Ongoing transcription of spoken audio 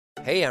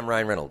Hey, I'm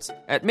Ryan Reynolds.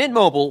 At Mint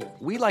Mobile,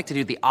 we like to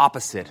do the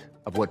opposite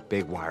of what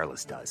Big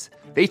Wireless does.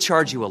 They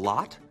charge you a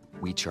lot,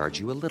 we charge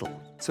you a little.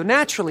 So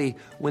naturally,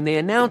 when they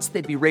announced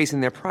they'd be raising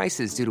their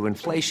prices due to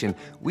inflation,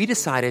 we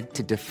decided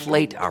to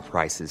deflate our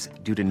prices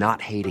due to not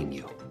hating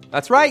you.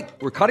 That's right.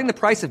 We're cutting the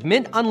price of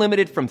Mint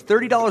Unlimited from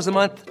 $30 a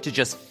month to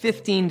just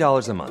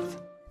 $15 a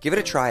month. Give it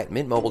a try at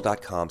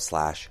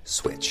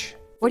mintmobile.com/switch.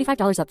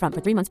 $45 up front for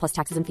 3 months plus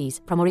taxes and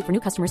fees. Promo rate for new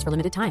customers for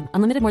limited time.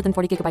 Unlimited more than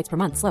 40 gigabytes per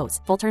month. Slows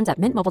full terms at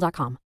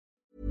mintmobile.com.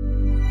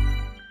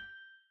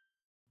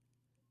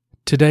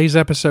 Today's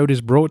episode is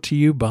brought to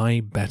you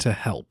by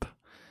BetterHelp.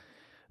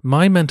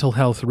 My mental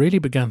health really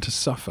began to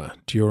suffer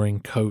during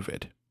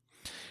COVID.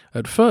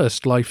 At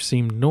first, life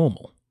seemed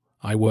normal.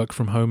 I work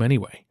from home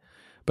anyway.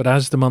 But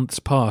as the months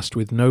passed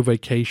with no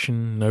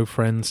vacation, no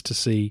friends to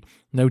see,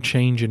 no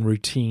change in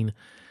routine,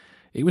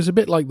 it was a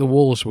bit like the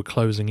walls were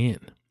closing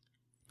in.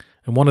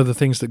 And one of the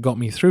things that got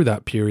me through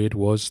that period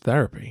was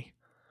therapy.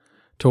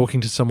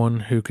 Talking to someone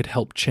who could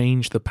help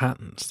change the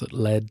patterns that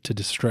led to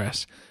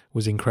distress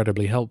was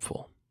incredibly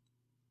helpful.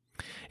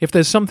 If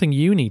there's something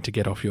you need to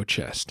get off your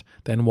chest,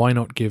 then why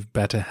not give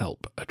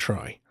BetterHelp a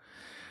try?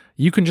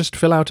 You can just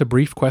fill out a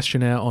brief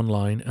questionnaire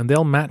online and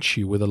they'll match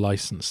you with a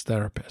licensed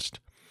therapist.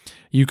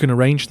 You can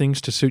arrange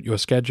things to suit your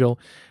schedule,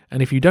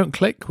 and if you don't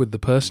click with the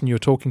person you're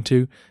talking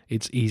to,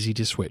 it's easy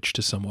to switch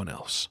to someone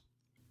else.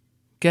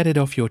 Get it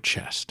off your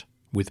chest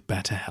with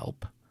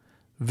BetterHelp.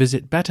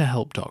 Visit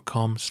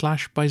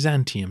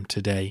betterhelp.com/Byzantium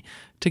today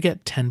to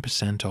get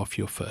 10% off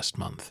your first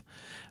month.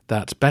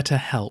 That's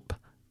BetterHelp,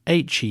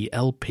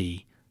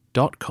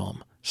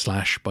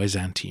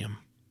 HELP.com/Byzantium.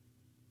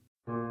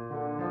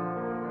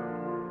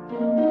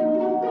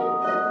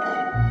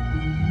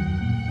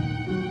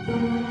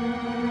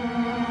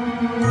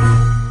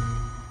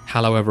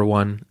 Hello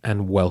everyone,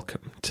 and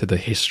welcome to the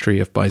History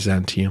of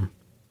Byzantium.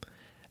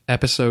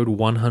 Episode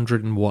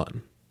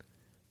 101,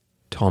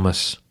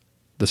 Thomas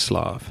the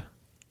Slav.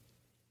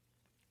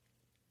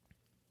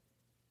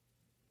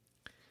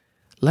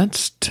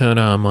 Let's turn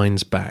our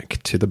minds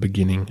back to the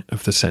beginning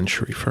of the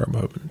century for a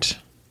moment.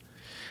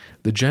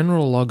 The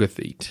general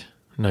logothete,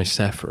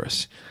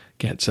 Nicephorus,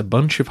 gets a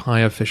bunch of high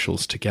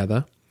officials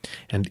together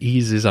and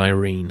eases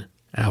Irene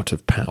out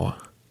of power.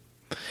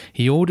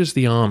 He orders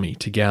the army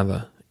to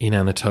gather in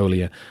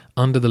Anatolia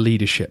under the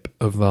leadership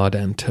of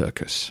Vardan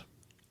Turcus.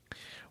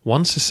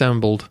 Once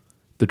assembled,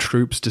 the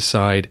troops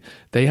decide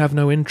they have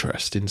no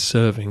interest in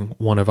serving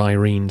one of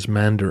Irene's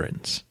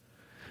mandarins.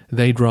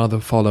 They'd rather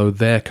follow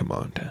their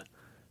commander,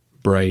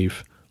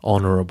 brave,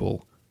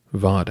 honourable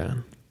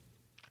Vardan.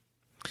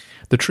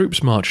 The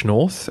troops march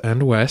north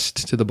and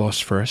west to the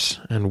Bosphorus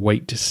and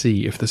wait to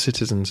see if the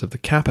citizens of the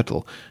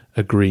capital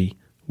agree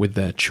with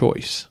their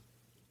choice.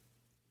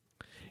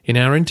 In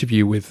our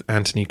interview with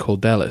Anthony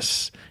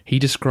Cordelis, he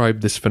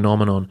described this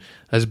phenomenon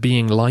as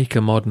being like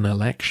a modern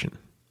election.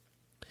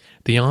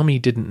 The army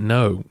didn't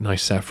know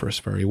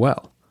Nicephorus very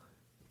well,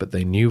 but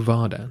they knew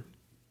Vardan.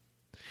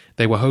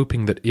 They were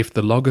hoping that if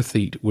the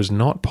logothete was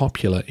not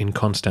popular in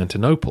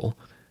Constantinople,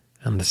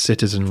 and the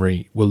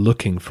citizenry were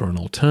looking for an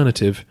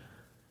alternative,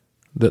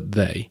 that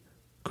they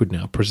could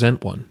now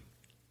present one.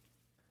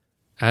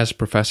 As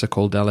Professor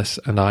Cordelis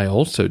and I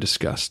also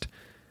discussed,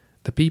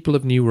 the people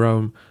of New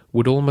Rome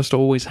would almost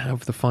always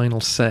have the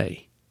final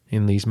say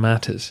in these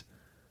matters,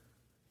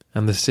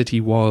 and the city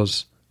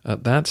was,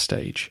 at that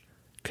stage,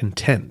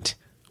 content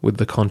with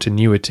the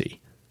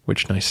continuity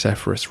which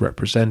Nicephorus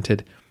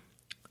represented,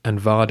 and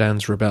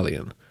Vardan's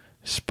rebellion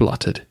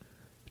spluttered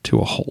to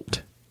a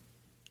halt.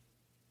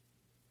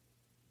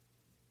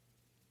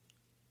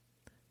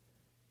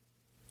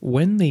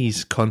 When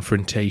these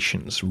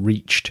confrontations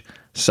reached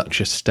such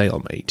a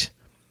stalemate,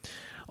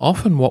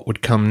 often what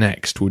would come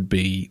next would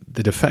be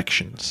the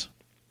defections.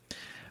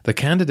 The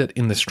candidate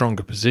in the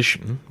stronger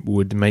position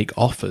would make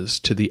offers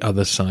to the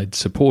other side's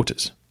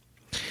supporters.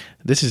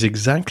 This is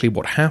exactly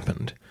what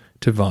happened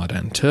to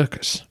Vardan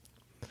Turcus.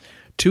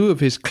 Two of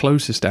his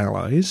closest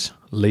allies,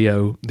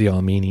 Leo the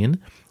Armenian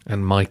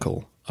and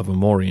Michael of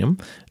Amorium,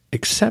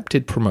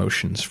 accepted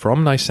promotions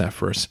from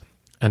Nicephorus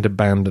and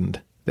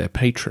abandoned their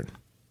patron.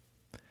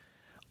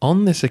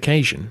 On this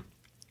occasion,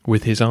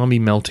 with his army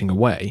melting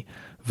away,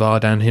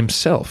 Vardan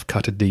himself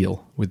cut a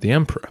deal with the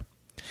emperor.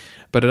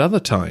 But at other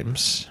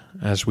times,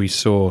 as we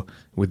saw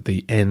with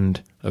the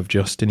end of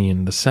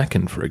Justinian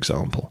II, for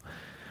example,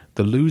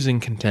 the losing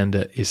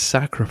contender is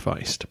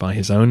sacrificed by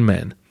his own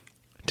men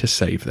to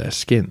save their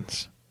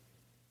skins.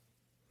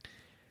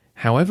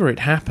 However it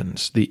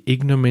happens, the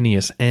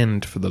ignominious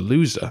end for the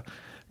loser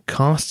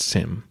casts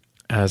him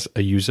as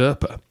a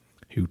usurper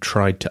who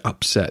tried to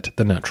upset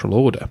the natural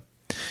order,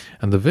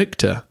 and the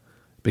victor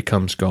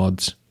becomes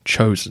God's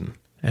chosen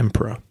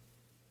emperor.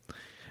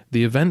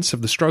 The events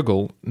of the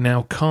struggle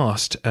now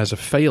cast as a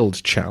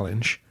failed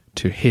challenge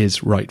to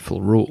his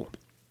rightful rule.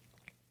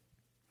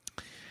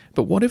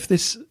 But what if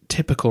this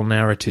typical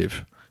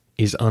narrative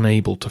is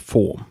unable to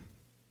form?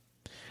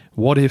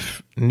 What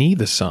if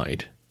neither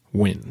side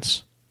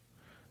wins,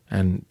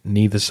 and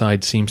neither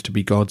side seems to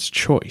be God's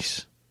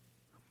choice?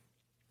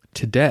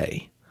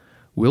 Today,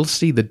 we'll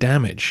see the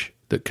damage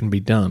that can be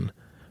done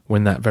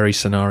when that very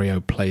scenario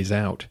plays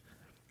out.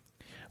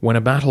 When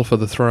a battle for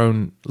the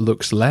throne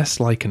looks less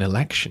like an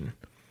election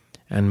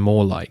and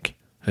more like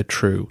a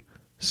true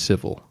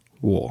civil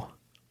war.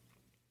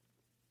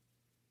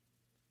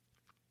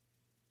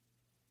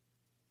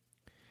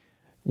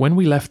 When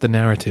we left the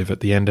narrative at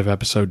the end of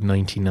episode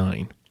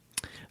 99,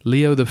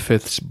 Leo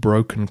V's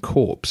broken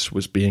corpse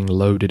was being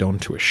loaded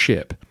onto a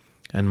ship,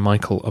 and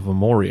Michael of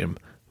Amorium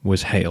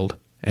was hailed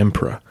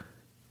emperor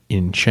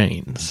in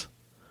chains.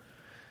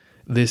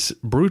 This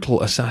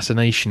brutal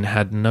assassination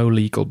had no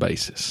legal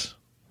basis.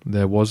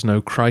 There was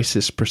no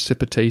crisis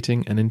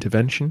precipitating an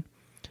intervention,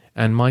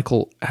 and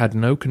Michael had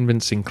no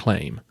convincing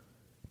claim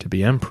to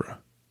be emperor.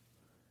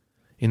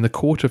 In the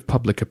court of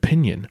public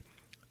opinion,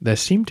 there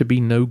seemed to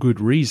be no good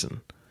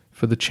reason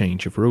for the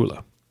change of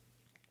ruler.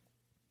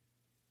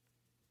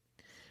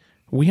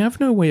 We have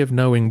no way of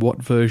knowing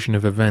what version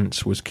of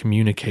events was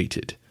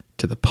communicated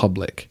to the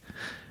public.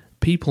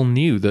 People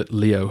knew that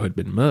Leo had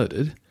been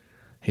murdered.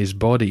 His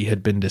body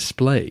had been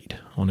displayed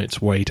on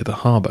its way to the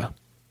harbour.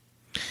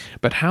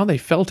 But how they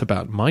felt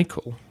about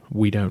Michael,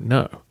 we don't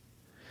know.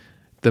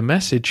 The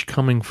message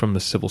coming from the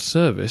civil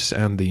service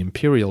and the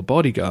imperial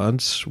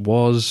bodyguards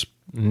was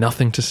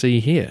nothing to see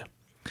here.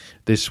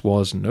 This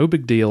was no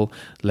big deal,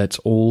 let's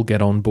all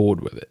get on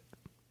board with it.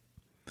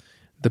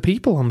 The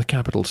people on the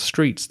capital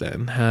streets,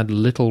 then, had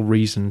little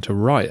reason to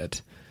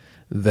riot.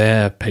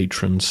 Their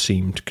patrons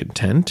seemed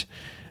content.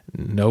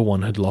 No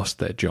one had lost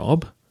their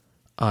job.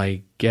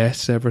 I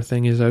guess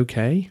everything is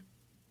okay?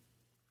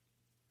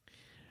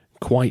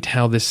 Quite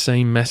how this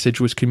same message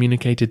was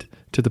communicated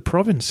to the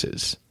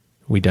provinces,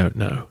 we don't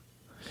know.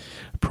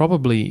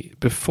 Probably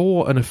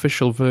before an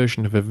official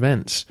version of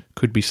events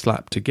could be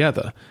slapped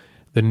together,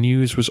 the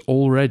news was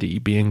already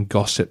being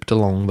gossiped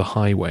along the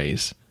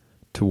highways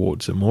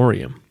towards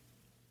Amorium.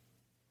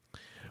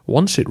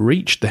 Once it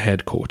reached the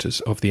headquarters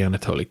of the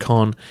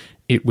Anatolikon,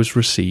 it was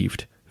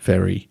received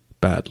very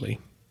badly.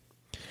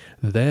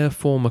 Their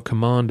former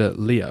commander,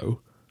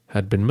 Leo,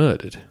 had been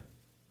murdered.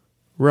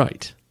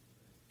 Right.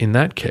 In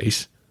that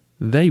case,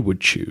 they would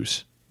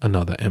choose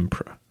another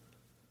emperor.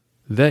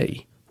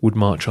 They would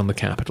march on the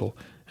capital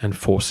and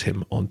force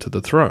him onto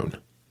the throne.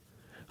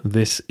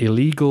 This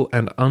illegal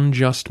and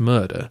unjust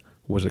murder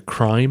was a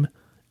crime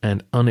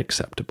and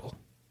unacceptable.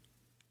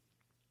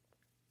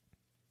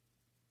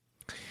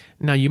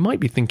 Now, you might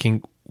be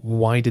thinking,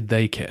 why did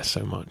they care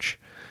so much?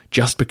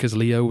 Just because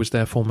Leo was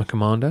their former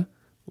commander?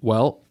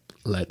 Well,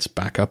 let's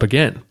back up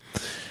again.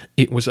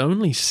 It was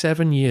only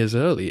 7 years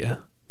earlier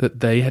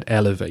that they had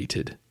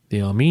elevated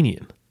the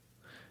Armenian.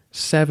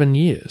 7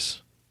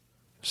 years.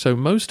 So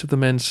most of the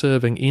men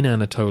serving in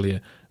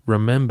Anatolia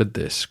remembered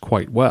this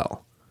quite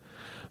well.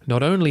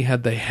 Not only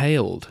had they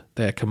hailed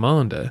their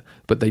commander,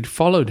 but they'd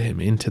followed him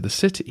into the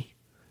city,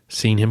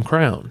 seen him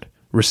crowned,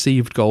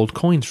 received gold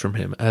coins from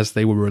him as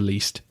they were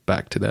released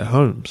back to their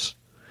homes.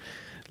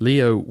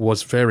 Leo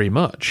was very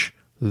much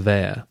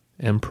their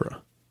emperor.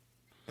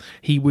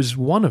 He was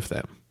one of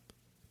them.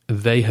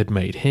 They had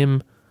made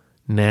him,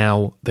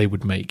 now they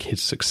would make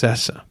his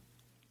successor.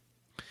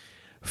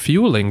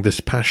 Fueling this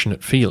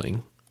passionate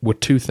feeling were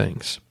two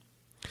things.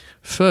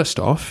 First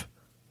off,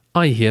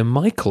 I hear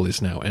Michael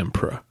is now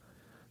emperor.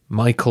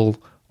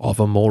 Michael of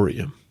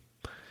Amorium.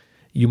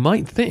 You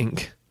might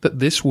think that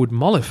this would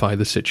mollify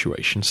the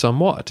situation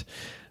somewhat,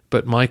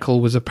 but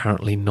Michael was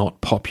apparently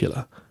not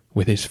popular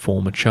with his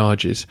former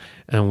charges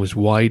and was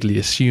widely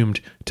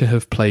assumed to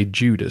have played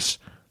Judas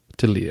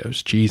to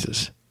Leo's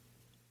Jesus.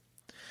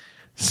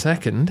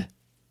 Second,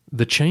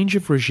 the change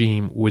of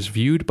regime was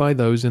viewed by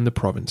those in the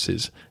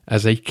provinces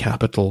as a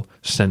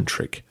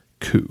capital-centric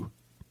coup.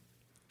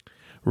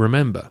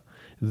 Remember,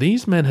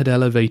 these men had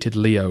elevated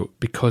Leo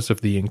because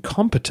of the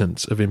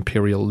incompetence of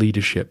imperial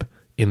leadership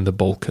in the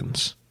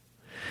Balkans.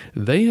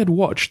 They had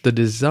watched the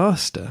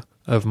disaster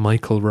of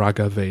Michael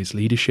Ragave's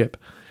leadership,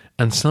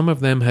 and some of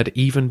them had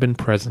even been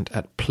present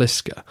at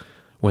Pliska,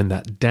 when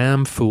that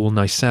damn fool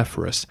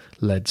Nicephorus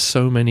led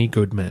so many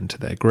good men to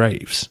their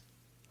graves.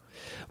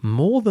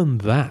 More than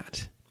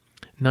that,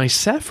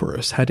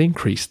 Nicephorus had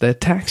increased their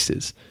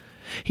taxes.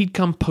 He'd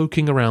come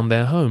poking around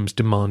their homes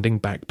demanding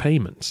back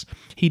payments.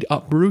 He'd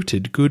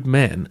uprooted good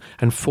men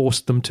and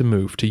forced them to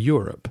move to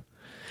Europe.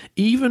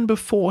 Even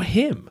before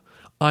him,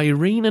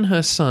 Irene and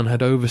her son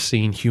had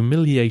overseen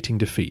humiliating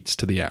defeats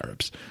to the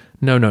Arabs.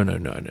 No.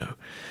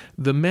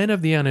 The men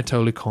of the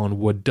Anatolikon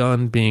were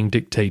done being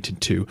dictated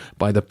to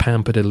by the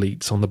pampered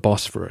elites on the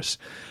Bosphorus.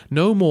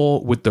 No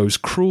more would those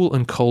cruel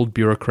and cold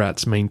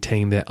bureaucrats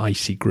maintain their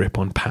icy grip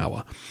on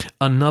power.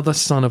 Another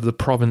son of the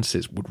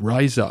provinces would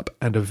rise up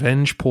and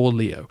avenge poor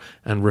Leo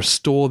and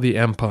restore the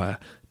empire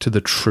to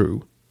the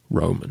true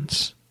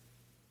Romans.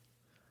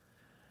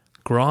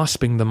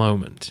 Grasping the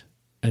moment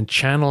and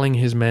channeling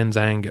his men's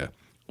anger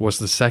was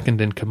the second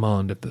in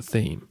command of the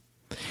theme.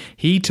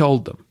 He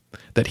told them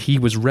that he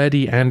was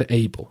ready and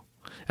able,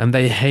 and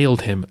they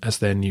hailed him as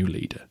their new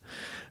leader.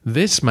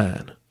 This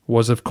man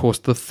was, of course,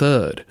 the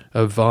third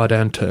of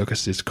Vardan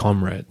Turkus's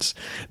comrades,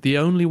 the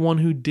only one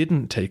who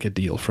didn't take a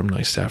deal from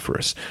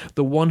Nicephorus,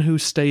 the one who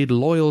stayed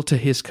loyal to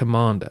his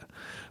commander,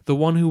 the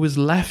one who was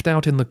left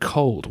out in the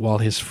cold while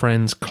his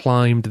friends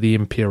climbed the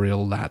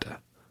imperial ladder.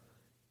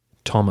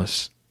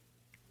 Thomas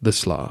the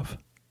Slav.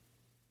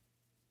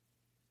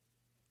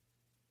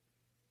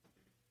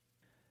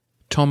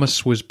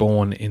 Thomas was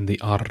born in the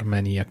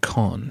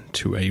Armeniakon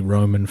to a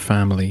Roman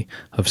family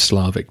of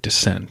Slavic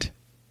descent.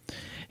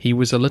 He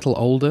was a little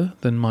older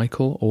than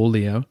Michael or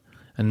Leo,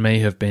 and may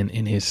have been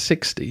in his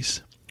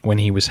 60s when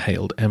he was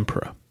hailed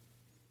emperor.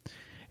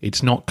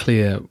 It's not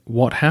clear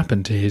what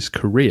happened to his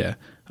career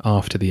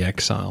after the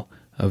exile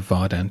of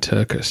Vardan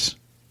Turkus.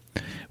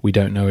 We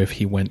don't know if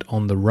he went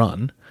on the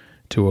run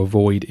to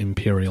avoid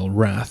imperial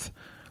wrath,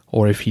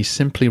 or if he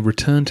simply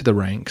returned to the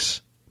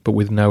ranks, but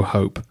with no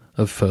hope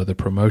of further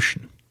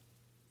promotion.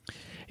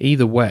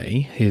 Either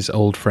way, his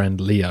old friend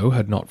Leo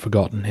had not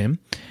forgotten him,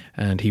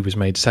 and he was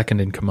made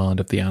second in command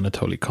of the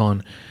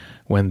Anatolikon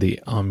when the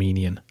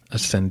Armenian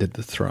ascended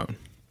the throne.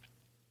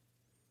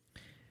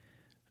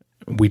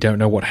 We don't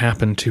know what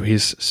happened to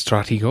his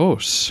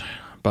strategos,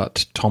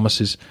 but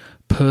Thomas's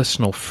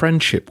personal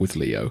friendship with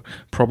Leo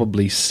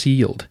probably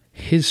sealed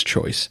his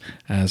choice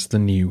as the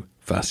new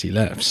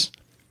Vasilevs.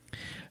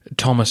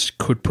 Thomas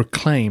could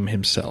proclaim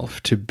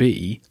himself to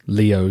be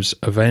Leo's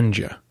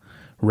avenger,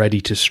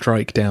 ready to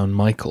strike down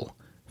Michael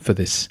for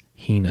this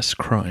heinous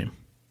crime.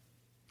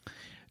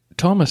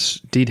 Thomas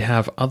did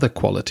have other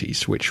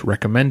qualities which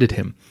recommended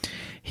him.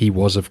 He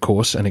was, of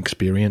course, an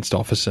experienced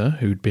officer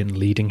who'd been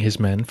leading his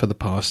men for the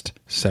past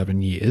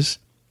 7 years.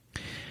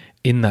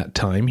 In that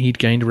time, he'd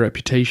gained a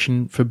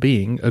reputation for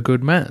being a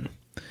good man,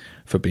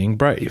 for being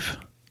brave,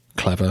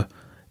 clever,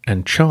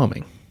 and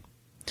charming.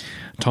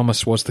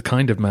 Thomas was the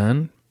kind of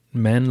man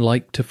men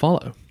liked to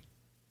follow.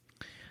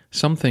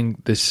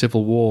 Something this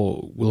civil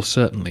war will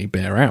certainly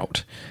bear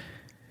out.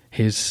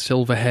 His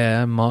silver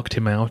hair marked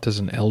him out as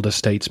an elder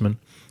statesman,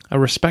 a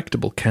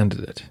respectable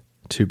candidate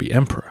to be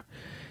emperor.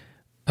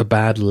 A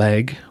bad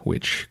leg,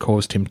 which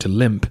caused him to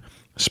limp,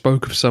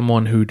 spoke of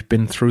someone who'd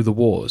been through the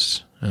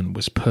wars and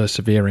was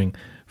persevering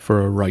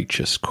for a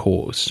righteous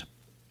cause.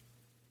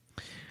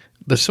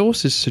 The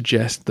sources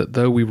suggest that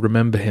though we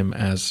remember him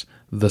as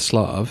the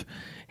Slav,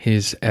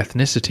 his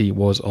ethnicity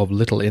was of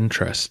little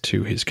interest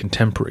to his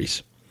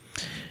contemporaries,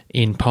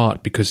 in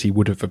part because he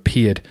would have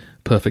appeared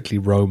perfectly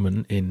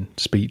Roman in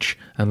speech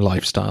and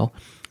lifestyle,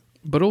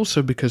 but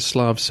also because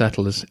Slav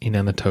settlers in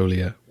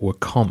Anatolia were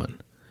common.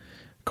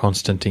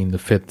 Constantine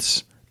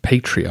V's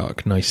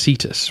patriarch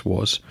Nicetas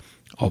was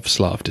of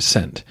Slav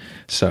descent,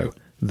 so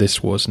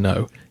this was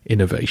no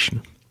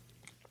innovation.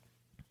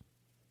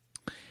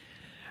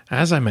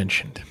 As I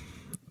mentioned,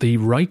 the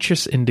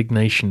righteous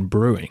indignation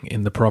brewing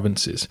in the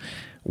provinces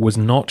was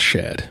not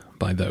shared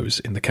by those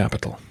in the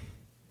capital.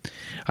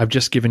 I've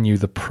just given you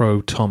the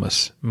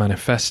pro-Thomas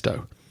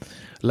manifesto.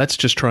 Let's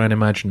just try and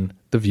imagine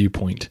the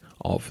viewpoint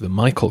of the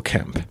Michael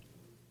camp.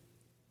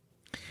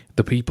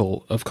 The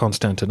people of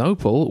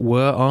Constantinople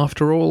were,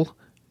 after all,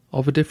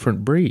 of a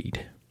different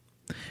breed.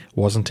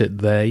 Wasn't it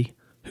they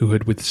who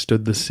had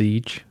withstood the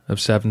siege of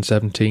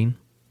 717,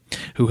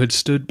 who had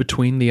stood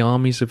between the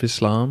armies of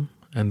Islam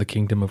and the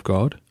kingdom of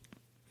God?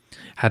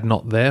 Had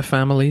not their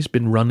families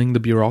been running the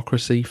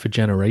bureaucracy for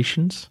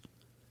generations?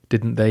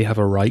 Didn't they have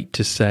a right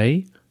to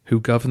say who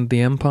governed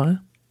the empire?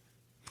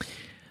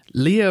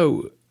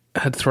 Leo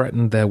had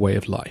threatened their way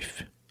of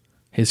life.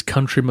 His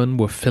countrymen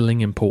were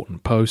filling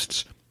important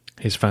posts,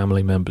 his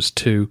family members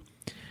too.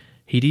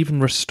 He'd even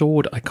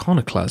restored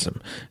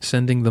iconoclasm,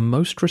 sending the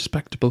most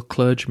respectable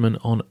clergymen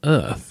on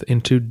earth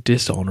into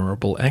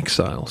dishonourable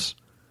exiles.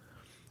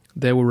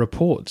 There were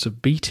reports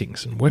of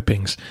beatings and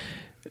whippings.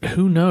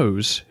 Who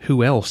knows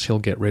who else he'll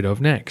get rid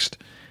of next?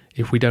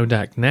 If we don't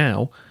act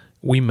now,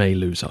 we may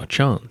lose our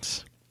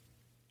chance.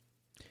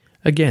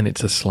 Again,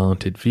 it's a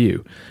slanted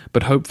view,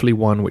 but hopefully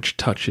one which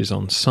touches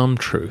on some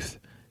truth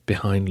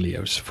behind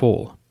Leo's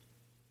fall.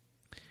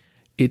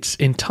 It's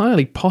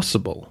entirely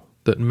possible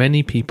that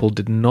many people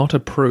did not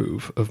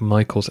approve of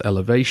Michael's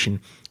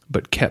elevation,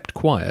 but kept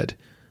quiet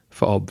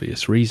for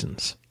obvious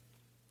reasons.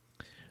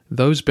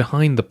 Those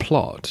behind the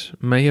plot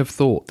may have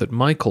thought that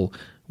Michael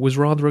was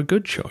rather a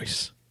good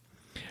choice.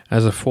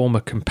 As a former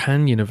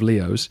companion of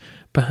Leo's,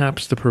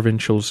 perhaps the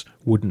provincials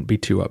wouldn't be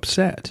too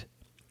upset.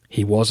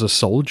 He was a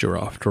soldier,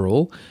 after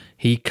all.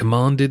 He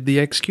commanded the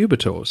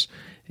excubators.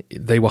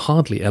 They were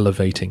hardly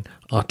elevating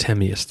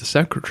Artemius the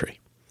secretary.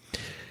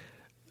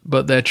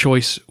 But their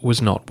choice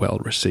was not well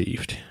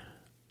received.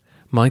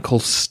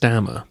 Michael's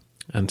stammer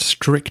and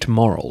strict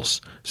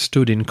morals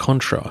stood in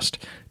contrast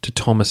to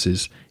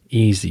Thomas's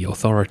easy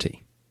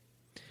authority.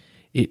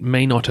 It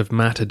may not have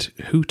mattered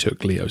who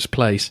took Leo's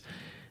place.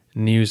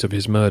 News of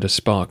his murder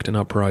sparked an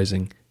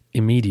uprising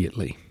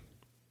immediately.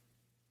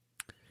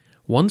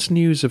 Once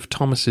news of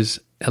Thomas's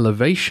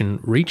elevation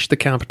reached the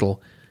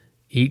capital,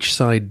 each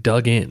side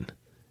dug in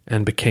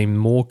and became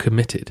more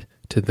committed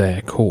to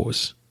their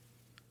cause.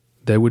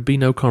 There would be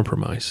no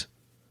compromise,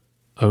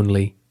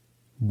 only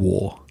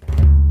war.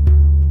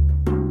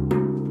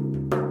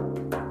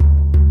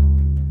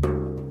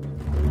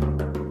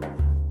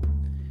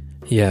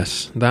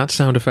 Yes, that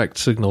sound effect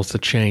signals the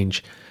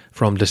change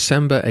from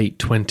December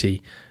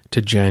 820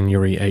 to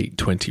January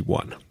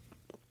 821.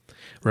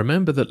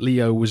 Remember that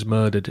Leo was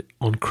murdered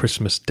on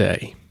Christmas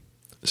Day,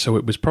 so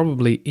it was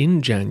probably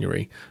in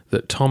January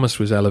that Thomas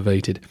was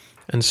elevated,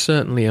 and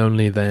certainly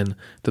only then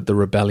that the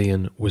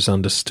rebellion was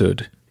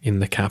understood in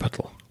the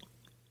capital.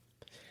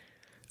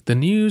 The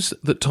news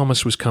that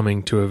Thomas was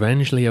coming to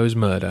avenge Leo's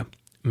murder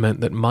meant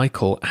that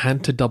Michael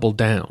had to double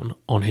down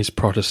on his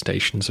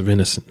protestations of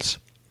innocence.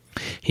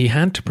 He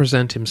had to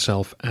present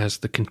himself as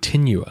the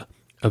continuer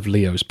of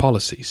Leo's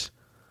policies.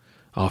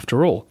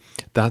 After all,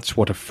 that's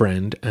what a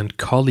friend and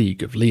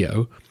colleague of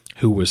Leo,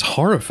 who was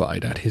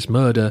horrified at his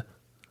murder,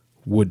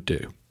 would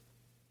do.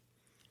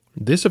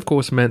 This, of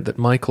course, meant that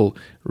Michael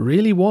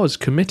really was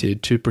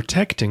committed to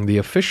protecting the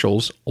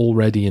officials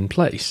already in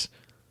place,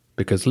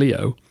 because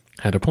Leo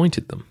had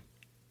appointed them.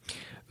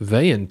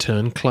 They, in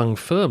turn, clung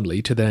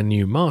firmly to their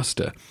new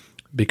master,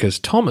 because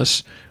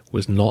Thomas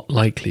was not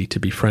likely to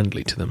be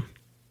friendly to them.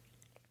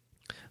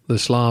 The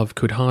Slav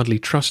could hardly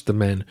trust the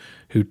men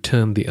who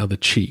turned the other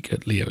cheek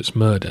at Leo's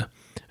murder,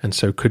 and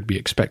so could be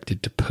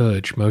expected to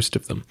purge most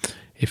of them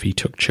if he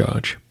took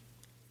charge.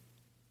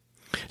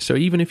 So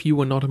even if you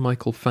were not a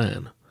Michael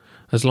fan,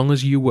 as long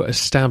as you were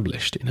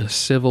established in a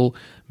civil,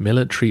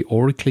 military,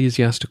 or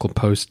ecclesiastical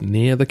post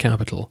near the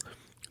capital,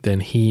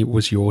 then he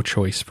was your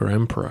choice for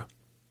emperor.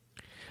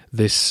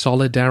 This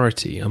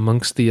solidarity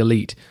amongst the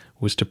elite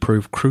was to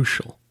prove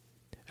crucial,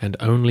 and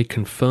only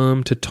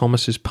confirm to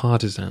Thomas's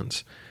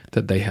partisans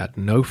that they had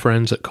no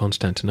friends at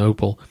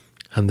Constantinople,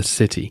 and the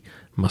city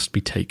must be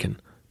taken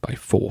by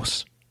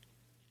force.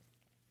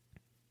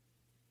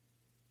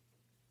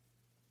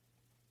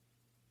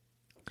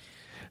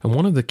 And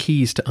one of the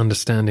keys to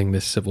understanding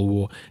this civil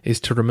war is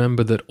to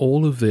remember that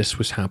all of this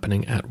was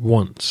happening at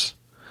once.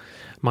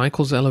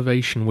 Michael's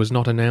elevation was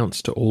not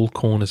announced to all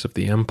corners of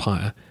the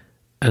empire,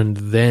 and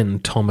then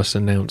Thomas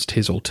announced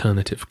his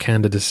alternative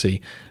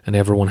candidacy, and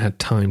everyone had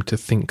time to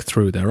think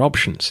through their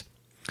options.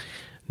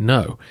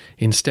 No,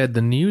 instead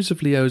the news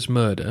of Leo's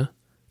murder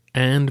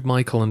and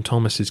Michael and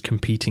Thomas's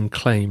competing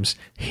claims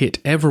hit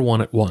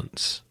everyone at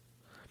once.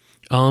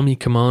 Army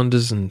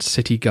commanders and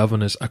city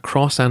governors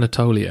across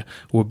Anatolia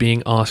were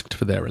being asked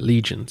for their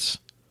allegiance,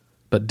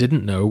 but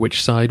didn't know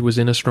which side was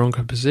in a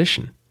stronger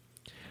position,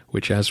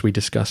 which, as we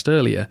discussed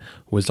earlier,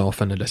 was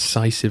often a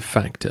decisive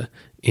factor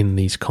in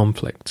these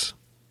conflicts.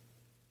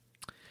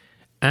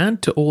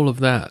 Add to all of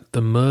that,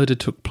 the murder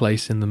took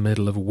place in the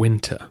middle of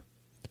winter,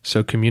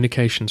 so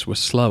communications were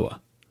slower.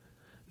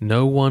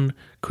 No one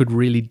could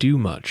really do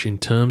much in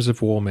terms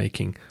of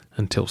war-making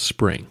until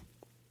spring,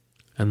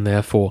 and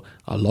therefore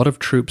a lot of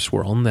troops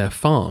were on their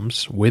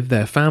farms with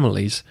their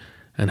families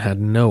and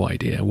had no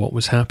idea what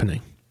was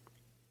happening.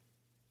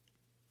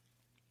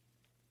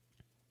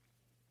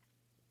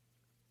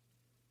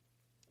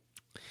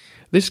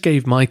 This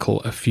gave Michael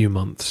a few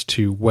months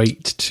to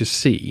wait to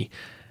see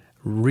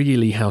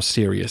really how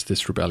serious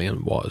this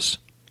rebellion was.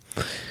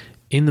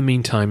 In the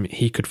meantime,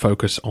 he could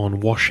focus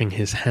on washing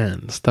his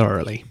hands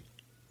thoroughly.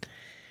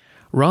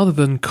 Rather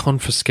than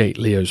confiscate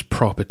Leo's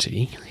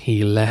property,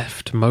 he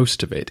left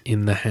most of it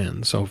in the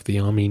hands of the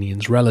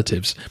Armenians'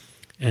 relatives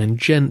and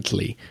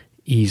gently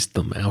eased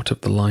them out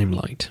of the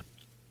limelight.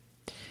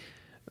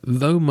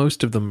 Though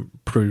most of them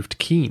proved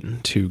keen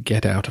to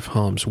get out of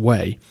harm's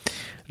way,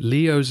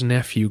 Leo's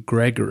nephew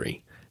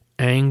Gregory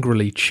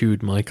angrily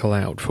chewed Michael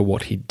out for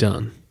what he'd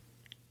done.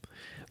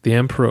 The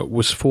emperor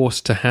was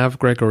forced to have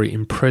Gregory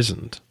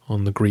imprisoned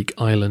on the Greek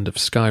island of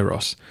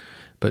Skyros,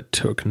 but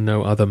took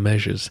no other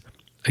measures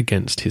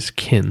against his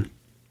kin.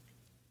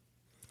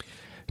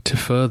 To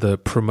further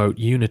promote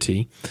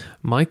unity,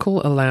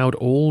 Michael allowed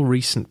all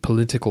recent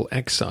political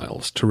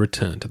exiles to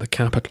return to the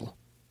capital.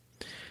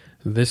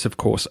 This, of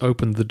course,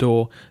 opened the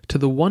door to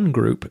the one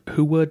group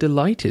who were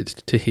delighted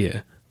to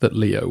hear that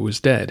Leo was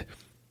dead,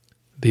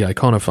 the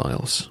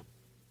iconophiles.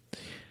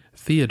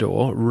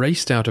 Theodore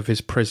raced out of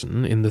his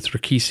prison in the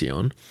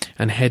Thrakision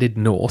and headed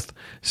north,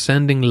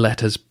 sending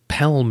letters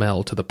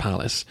pell-mell to the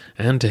palace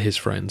and to his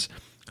friends,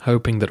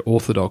 hoping that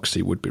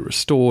orthodoxy would be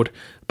restored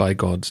by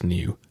God's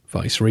new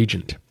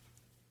vice-regent.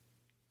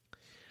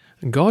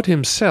 God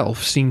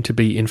himself seemed to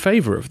be in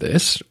favour of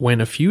this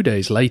when a few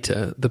days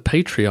later the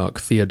Patriarch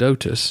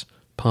Theodotus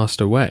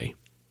passed away.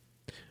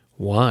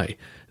 Why,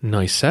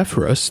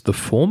 Nicephorus, the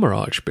former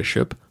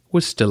archbishop,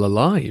 was still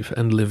alive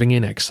and living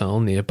in exile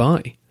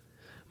nearby.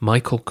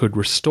 Michael could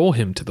restore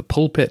him to the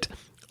pulpit,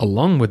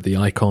 along with the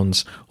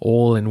icons,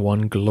 all in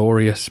one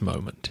glorious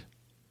moment.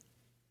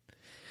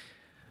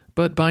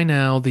 But by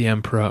now the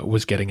emperor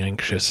was getting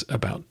anxious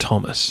about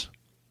Thomas.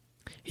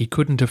 He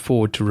couldn't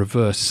afford to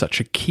reverse such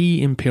a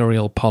key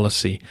imperial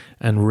policy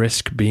and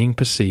risk being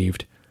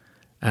perceived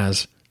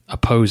as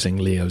opposing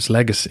Leo's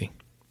legacy.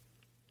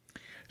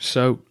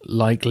 So,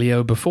 like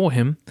Leo before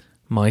him,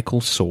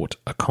 Michael sought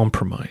a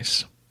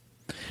compromise.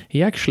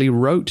 He actually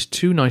wrote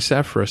to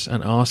Nicephorus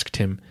and asked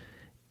him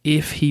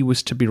if he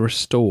was to be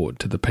restored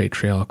to the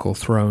patriarchal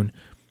throne,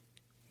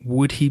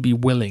 would he be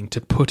willing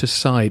to put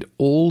aside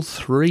all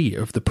three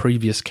of the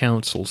previous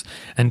councils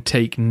and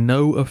take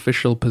no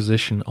official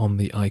position on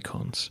the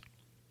icons?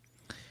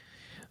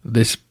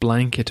 This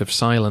blanket of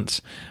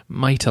silence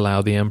might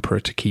allow the emperor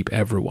to keep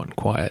everyone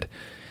quiet,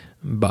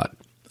 but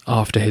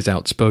after his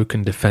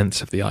outspoken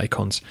defense of the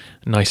icons,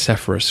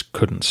 Nicephorus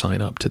couldn't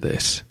sign up to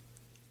this.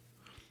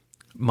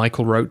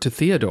 Michael wrote to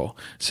Theodore,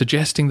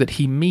 suggesting that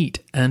he meet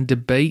and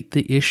debate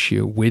the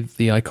issue with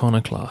the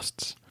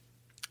iconoclasts.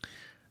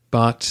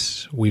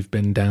 But we've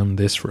been down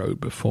this road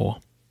before.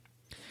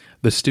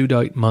 The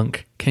Studite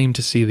monk came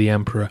to see the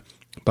emperor,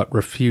 but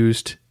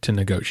refused to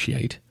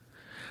negotiate.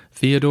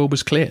 Theodore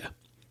was clear.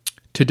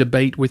 To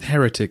debate with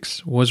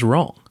heretics was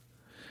wrong.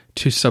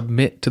 To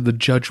submit to the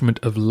judgment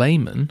of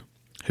laymen,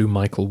 who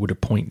Michael would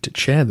appoint to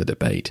chair the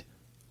debate,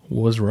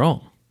 was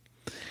wrong.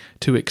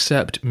 To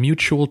accept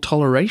mutual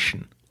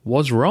toleration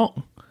was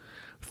wrong.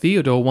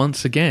 Theodore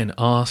once again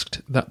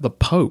asked that the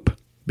Pope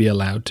be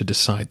allowed to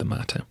decide the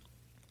matter.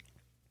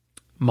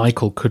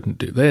 Michael couldn't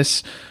do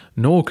this,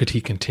 nor could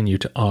he continue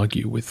to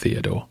argue with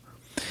Theodore.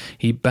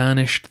 He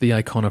banished the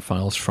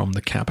iconophiles from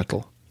the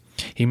capital.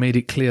 He made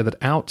it clear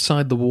that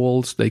outside the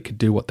walls they could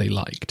do what they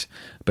liked,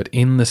 but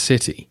in the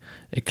city,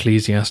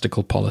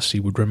 ecclesiastical policy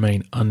would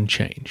remain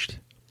unchanged,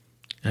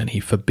 and he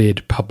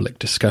forbid public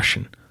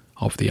discussion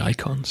of the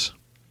icons.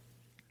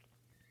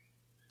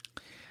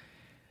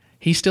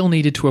 He still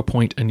needed to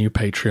appoint a new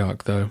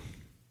patriarch, though.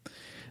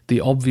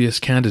 The obvious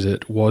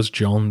candidate was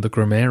John the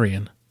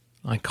Grammarian,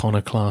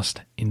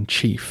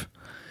 iconoclast-in-chief,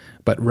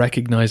 but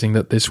recognizing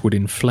that this would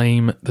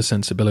inflame the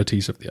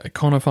sensibilities of the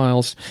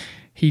iconophiles,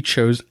 he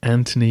chose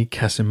Anthony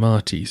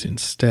Casimates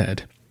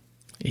instead.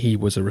 He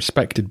was a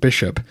respected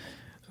bishop,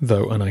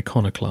 though an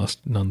iconoclast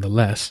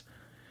nonetheless.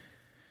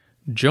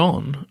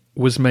 John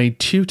was made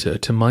tutor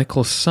to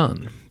Michael's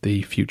son,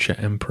 the future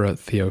Emperor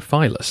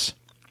Theophilus,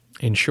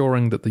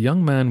 ensuring that the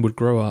young man would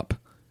grow up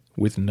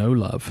with no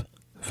love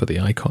for the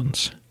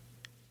icons.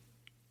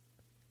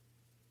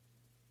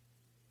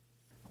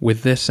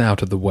 With this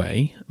out of the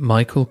way,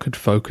 Michael could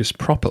focus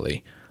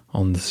properly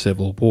on the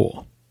civil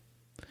war.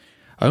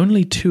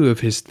 Only two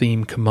of his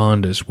theme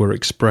commanders were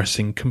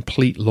expressing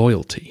complete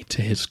loyalty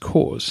to his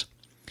cause.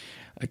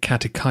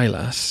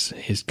 Catechailas,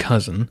 his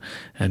cousin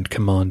and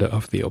commander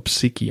of the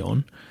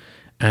Opsikion,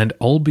 and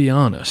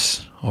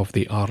Olbianus of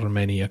the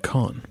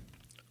Armeniakon.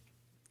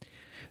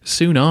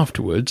 Soon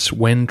afterwards,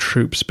 when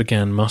troops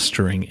began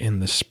mustering in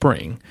the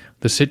spring,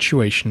 the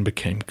situation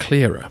became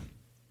clearer.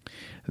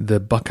 The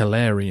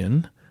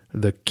Baccalaurean,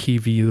 the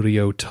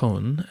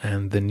Kivirioton,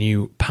 and the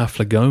new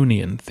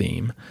Paphlagonian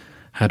theme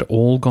had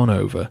all gone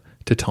over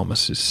to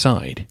Thomas's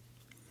side.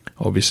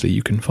 Obviously,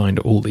 you can find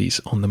all these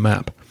on the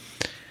map.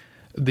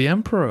 The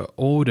emperor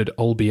ordered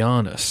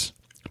Olbianus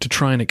to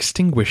try and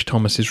extinguish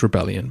Thomas's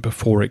rebellion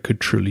before it could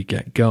truly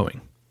get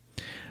going.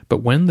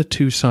 But when the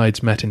two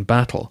sides met in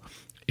battle,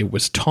 it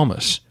was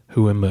Thomas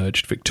who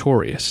emerged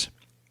victorious.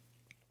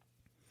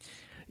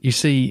 You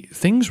see,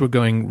 things were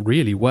going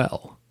really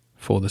well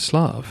for the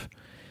Slav.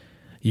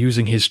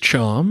 Using his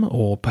charm,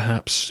 or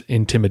perhaps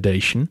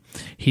intimidation,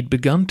 he'd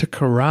begun to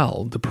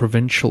corral the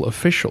provincial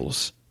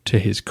officials to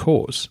his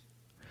cause.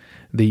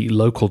 The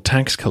local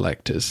tax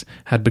collectors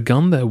had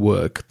begun their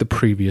work the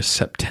previous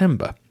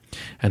September,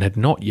 and had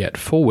not yet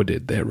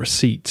forwarded their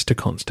receipts to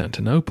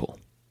Constantinople.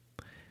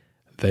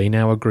 They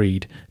now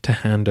agreed to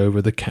hand over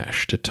the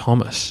cash to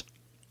Thomas.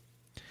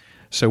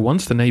 So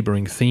once the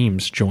neighbouring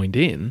themes joined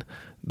in,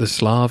 the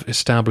Slav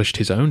established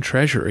his own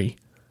treasury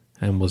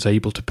and was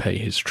able to pay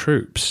his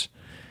troops.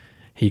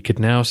 He could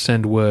now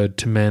send word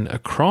to men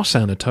across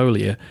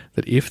Anatolia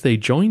that if they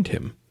joined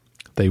him,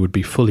 they would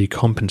be fully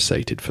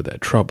compensated for their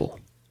trouble.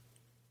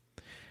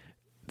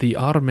 The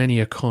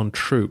Armeniakon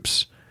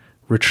troops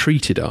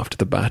retreated after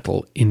the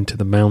battle into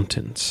the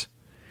mountains.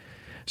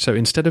 So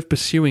instead of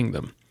pursuing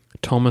them,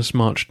 Thomas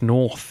marched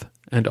north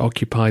and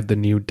occupied the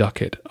new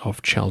ducate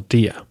of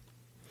Chaldea.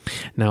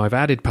 Now I've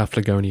added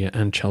Paphlagonia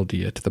and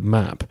Chaldea to the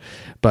map,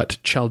 but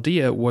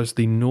Chaldea was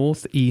the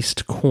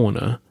northeast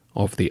corner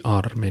of the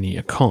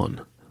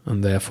Armeniakon,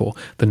 and therefore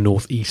the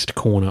northeast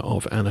corner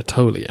of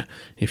Anatolia,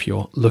 if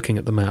you're looking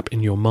at the map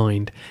in your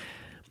mind.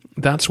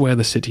 That's where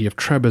the city of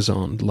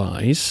Trebizond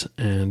lies,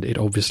 and it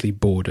obviously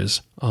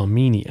borders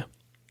Armenia.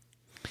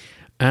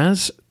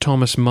 As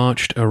Thomas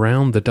marched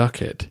around the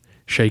ducate,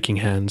 shaking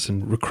hands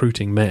and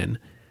recruiting men,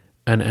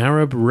 an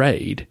Arab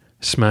raid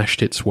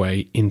smashed its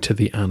way into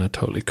the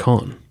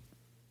Anatolikon.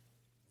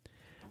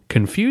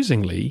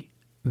 Confusingly,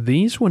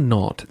 these were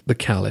not the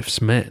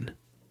Caliph's men.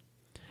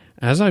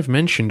 As I've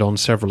mentioned on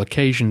several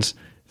occasions,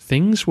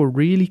 things were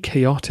really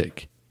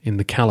chaotic in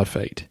the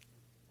Caliphate.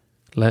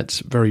 Let's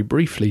very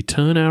briefly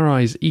turn our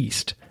eyes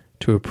east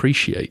to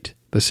appreciate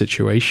the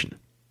situation.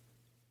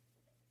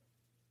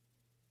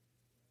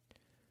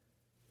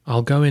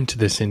 I'll go into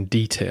this in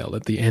detail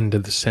at the end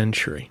of the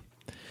century,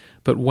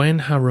 but when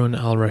Harun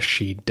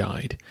al-Rashid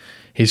died,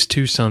 his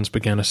two sons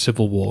began a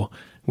civil war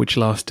which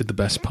lasted the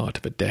best part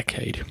of a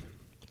decade.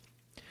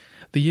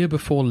 The year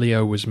before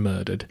Leo was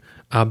murdered,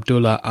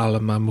 Abdullah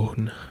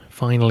al-Mamun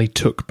finally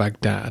took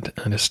Baghdad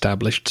and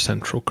established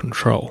central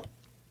control.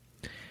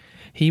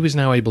 He was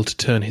now able to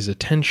turn his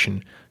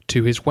attention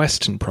to his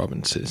western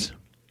provinces.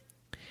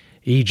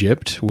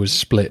 Egypt was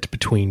split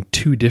between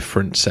two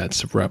different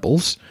sets of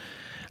rebels.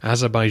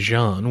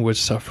 Azerbaijan was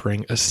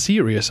suffering a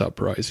serious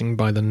uprising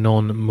by the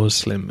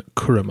non-Muslim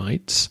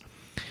Kuramites,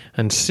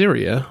 and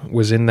Syria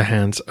was in the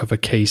hands of a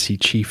Qasi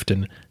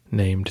chieftain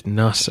named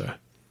Nasser.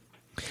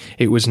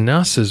 It was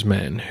Nasser's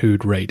men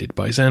who'd raided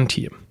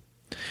Byzantium.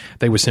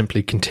 They were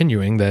simply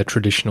continuing their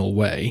traditional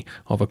way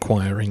of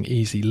acquiring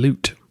easy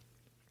loot.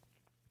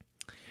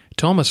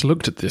 Thomas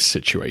looked at this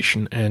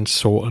situation and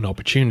saw an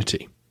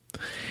opportunity.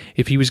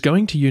 If he was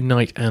going to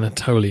unite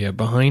Anatolia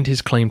behind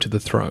his claim to the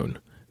throne,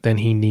 then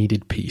he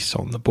needed peace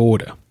on the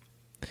border.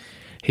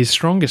 His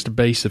strongest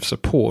base of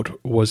support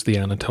was the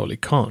Anatoli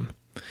Khan,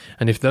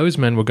 and if those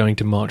men were going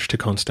to march to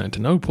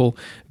Constantinople,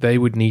 they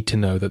would need to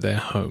know that their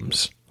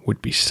homes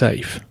would be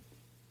safe.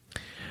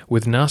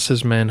 With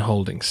Nasser's men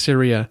holding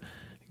Syria,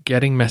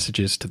 getting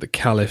messages to the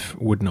Caliph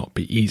would not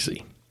be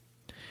easy.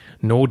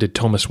 Nor did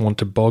Thomas want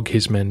to bog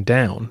his men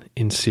down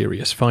in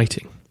serious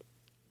fighting.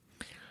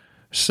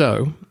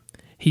 So,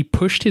 he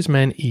pushed his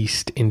men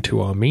east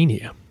into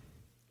Armenia.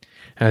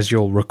 As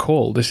you'll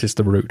recall, this is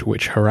the route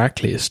which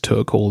Heraclius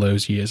took all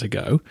those years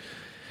ago,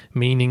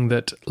 meaning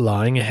that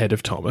lying ahead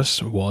of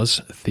Thomas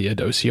was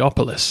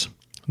Theodosiopolis,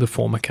 the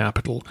former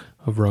capital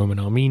of Roman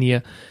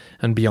Armenia,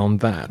 and beyond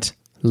that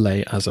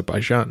lay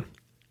Azerbaijan.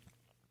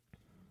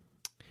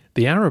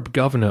 The Arab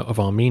governor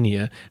of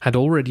Armenia had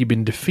already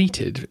been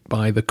defeated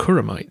by the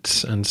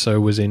Kuramites, and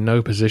so was in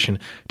no position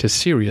to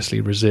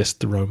seriously resist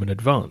the Roman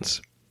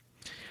advance.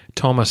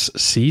 Thomas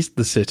seized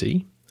the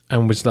city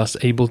and was thus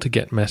able to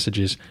get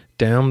messages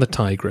down the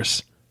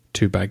Tigris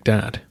to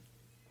Baghdad.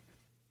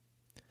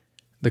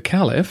 The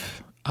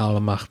Caliph,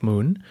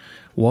 al-Ma'mun,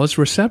 was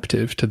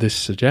receptive to this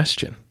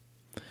suggestion.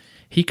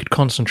 He could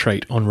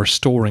concentrate on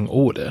restoring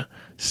order,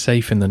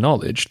 safe in the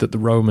knowledge that the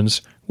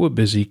Romans were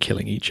busy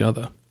killing each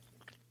other.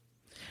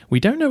 We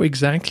don't know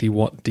exactly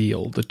what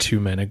deal the two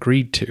men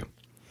agreed to.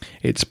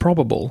 It's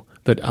probable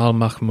that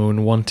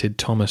al-Ma'mun wanted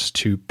Thomas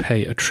to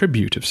pay a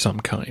tribute of some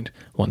kind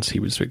once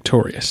he was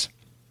victorious.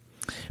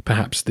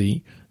 Perhaps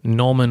the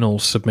nominal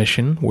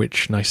submission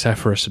which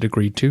Nicephorus had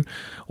agreed to,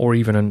 or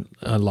even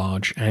a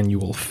large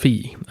annual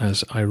fee,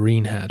 as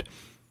Irene had.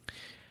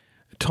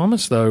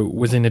 Thomas, though,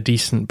 was in a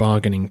decent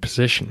bargaining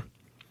position.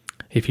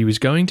 If he was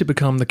going to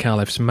become the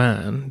Caliph's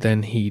man,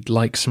 then he'd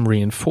like some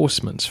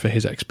reinforcements for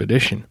his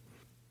expedition.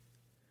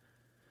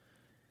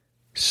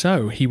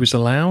 So he was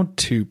allowed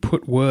to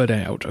put word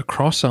out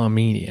across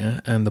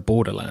Armenia and the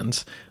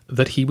borderlands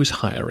that he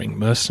was hiring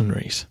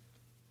mercenaries.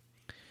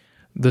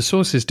 The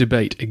sources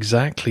debate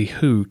exactly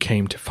who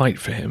came to fight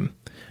for him,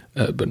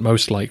 but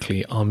most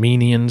likely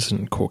Armenians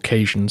and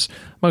Caucasians,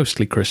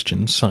 mostly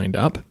Christians, signed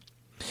up.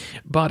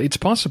 But it's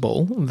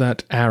possible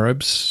that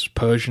Arabs,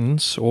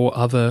 Persians, or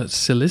other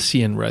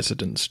Cilician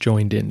residents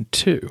joined in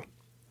too.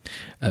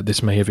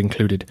 This may have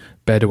included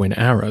Bedouin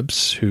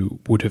Arabs, who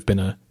would have been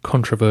a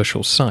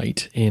controversial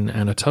sight in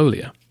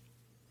Anatolia.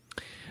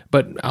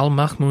 But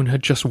al-Ma'mun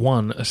had just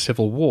won a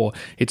civil war.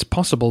 It's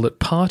possible that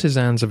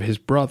partisans of his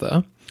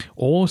brother,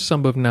 or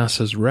some of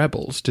Nasser's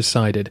rebels,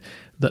 decided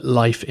that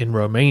life in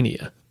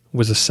Romania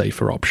was a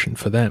safer option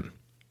for them.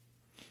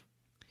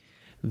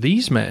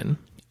 These men,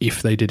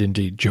 if they did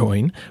indeed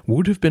join,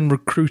 would have been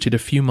recruited a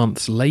few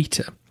months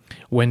later,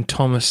 when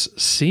Thomas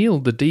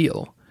sealed the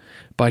deal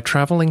by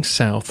travelling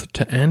south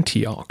to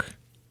Antioch.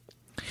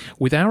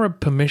 With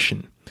Arab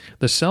permission,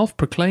 the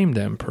self-proclaimed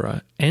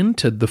emperor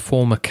entered the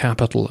former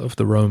capital of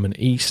the Roman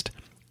East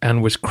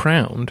and was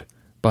crowned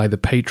by the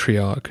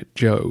patriarch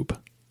Job.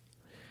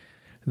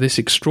 This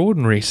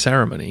extraordinary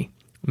ceremony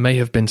may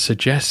have been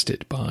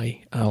suggested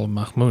by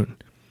al-Ma'mun.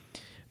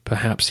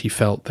 Perhaps he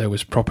felt there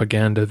was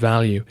propaganda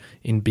value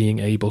in being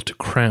able to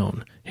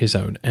crown his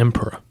own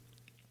emperor.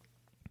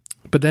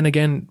 But then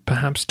again,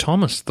 perhaps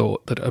Thomas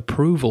thought that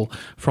approval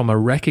from a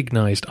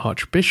recognized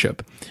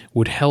archbishop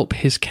would help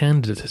his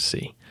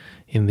candidacy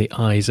in the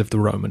eyes of the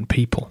Roman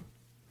people.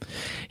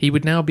 He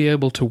would now be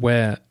able to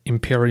wear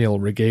imperial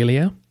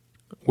regalia,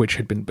 which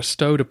had been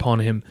bestowed upon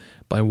him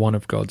by one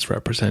of God's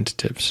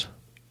representatives.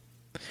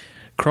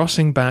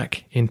 Crossing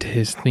back into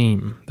his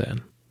theme,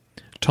 then,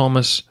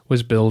 Thomas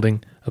was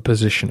building a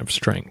position of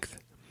strength.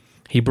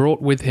 He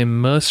brought with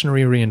him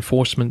mercenary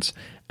reinforcements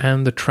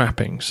and the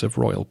trappings of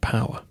royal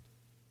power.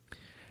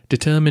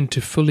 Determined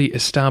to fully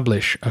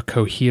establish a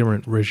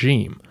coherent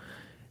regime,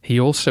 he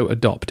also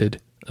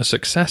adopted a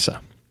successor,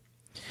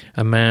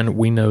 a man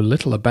we know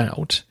little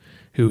about,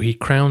 who he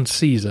crowned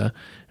Caesar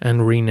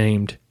and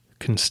renamed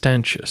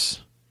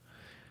Constantius.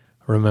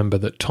 Remember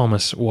that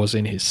Thomas was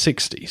in his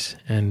 60s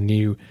and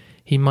knew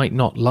he might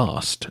not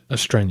last a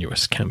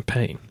strenuous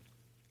campaign.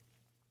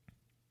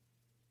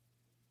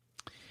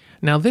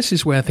 Now, this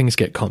is where things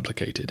get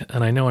complicated,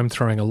 and I know I'm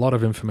throwing a lot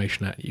of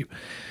information at you,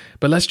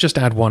 but let's just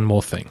add one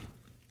more thing.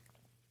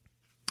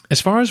 As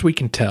far as we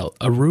can tell,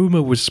 a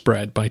rumour was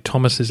spread by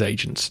Thomas's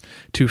agents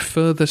to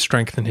further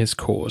strengthen his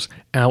cause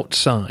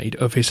outside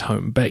of his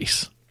home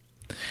base.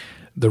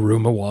 The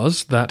rumour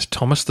was that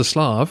Thomas the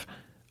Slav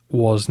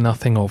was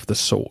nothing of the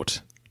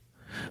sort.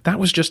 That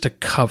was just a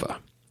cover.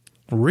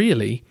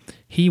 Really,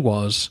 he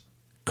was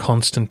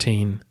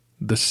Constantine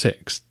VI.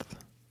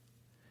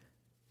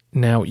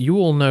 Now, you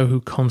all know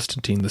who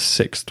Constantine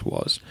VI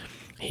was.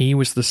 He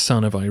was the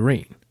son of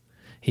Irene.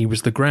 He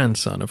was the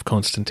grandson of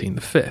Constantine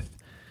V.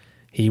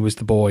 He was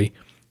the boy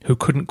who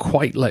couldn't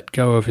quite let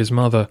go of his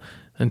mother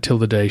until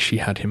the day she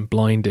had him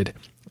blinded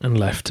and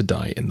left to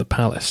die in the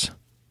palace.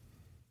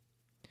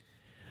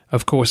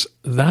 Of course,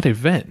 that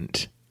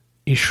event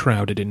is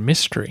shrouded in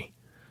mystery.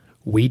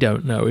 We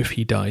don't know if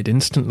he died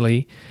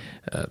instantly,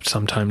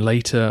 sometime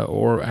later,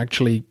 or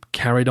actually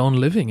carried on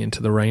living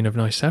into the reign of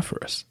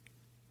Nicephorus.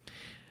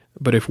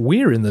 But if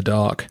we're in the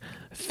dark,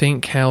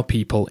 think how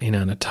people in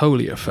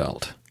Anatolia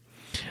felt.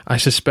 I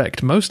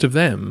suspect most of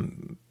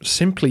them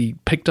simply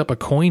picked up a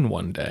coin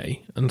one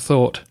day and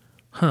thought,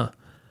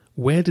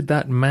 where did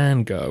that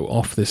man go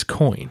off this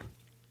coin?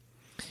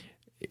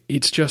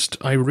 It's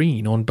just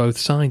Irene on both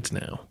sides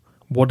now.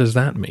 What does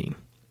that mean?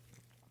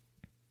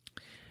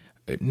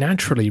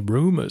 Naturally,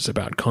 rumours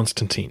about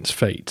Constantine's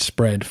fate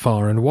spread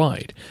far and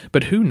wide,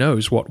 but who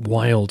knows what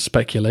wild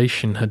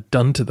speculation had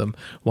done to them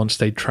once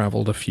they'd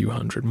travelled a few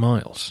hundred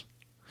miles.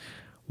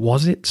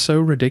 Was it so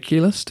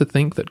ridiculous to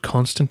think that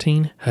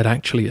Constantine had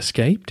actually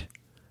escaped?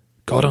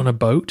 Got on a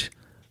boat?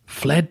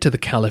 Fled to the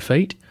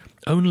caliphate?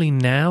 Only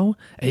now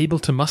able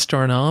to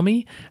muster an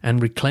army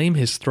and reclaim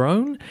his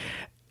throne?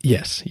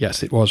 Yes,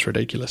 it was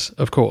ridiculous,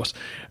 of course,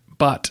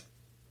 but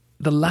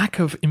the lack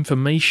of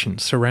information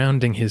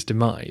surrounding his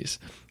demise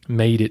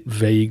made it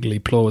vaguely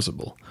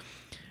plausible.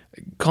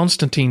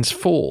 Constantine's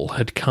fall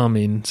had come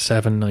in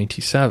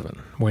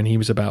 797, when he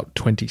was about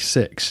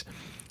 26.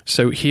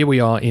 So here we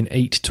are in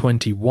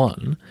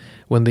 821,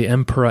 when the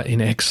emperor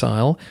in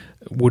exile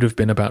would have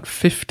been about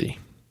 50.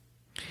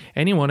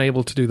 Anyone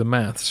able to do the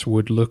maths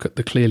would look at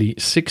the clearly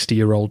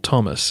 60-year-old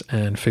Thomas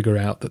and figure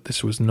out that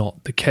this was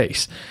not the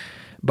case.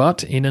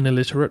 But in an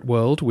illiterate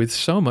world with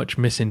so much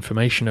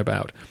misinformation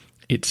about,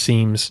 it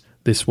seems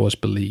this was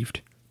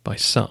believed by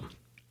some.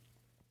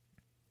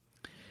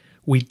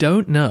 We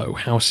don't know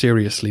how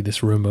seriously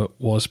this rumour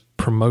was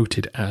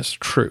promoted as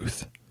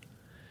truth.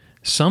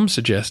 Some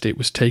suggest it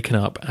was taken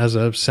up as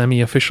a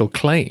semi-official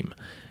claim,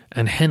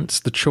 and hence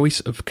the choice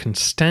of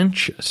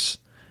Constantius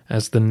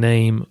as the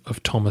name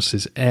of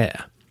Thomas's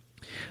heir.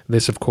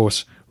 This, of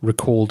course,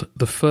 recalled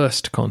the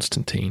first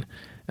Constantine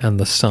and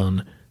the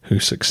son who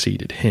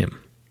succeeded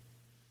him.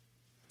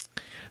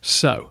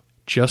 So,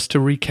 just to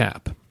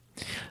recap,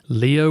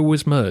 Leo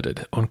was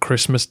murdered on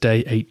Christmas Day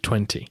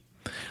 820.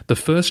 The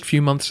first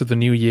few months of the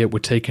new year were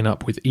taken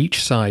up with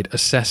each side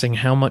assessing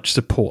how much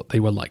support they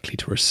were likely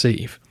to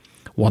receive.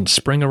 Once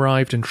spring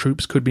arrived and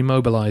troops could be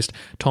mobilized,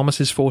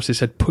 Thomas's forces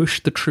had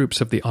pushed the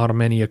troops of the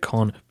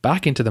Armeniakon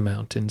back into the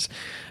mountains.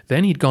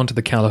 Then he'd gone to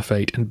the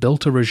caliphate and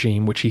built a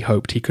regime which he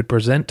hoped he could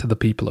present to the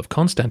people of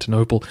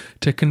Constantinople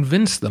to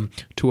convince them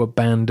to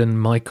abandon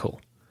Michael.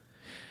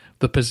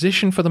 The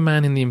position for the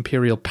man in the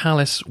imperial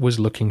palace was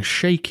looking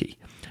shaky.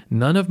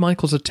 None of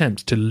Michael's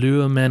attempts to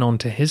lure men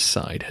onto his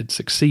side had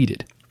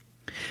succeeded.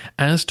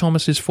 As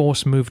Thomas's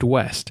force moved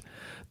west,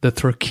 the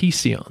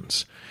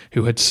Thracians,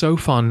 who had so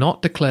far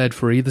not declared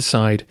for either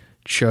side,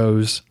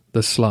 chose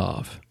the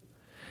Slav.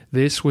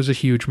 This was a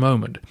huge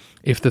moment.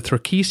 If the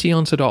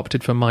Thracians had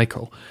opted for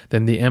Michael,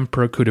 then the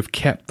emperor could have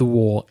kept the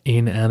war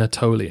in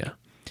Anatolia.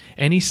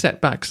 Any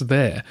setbacks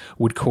there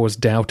would cause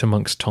doubt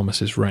amongst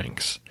Thomas's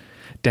ranks.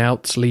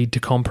 Doubts lead to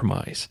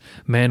compromise.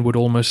 Men would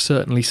almost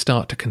certainly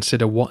start to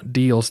consider what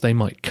deals they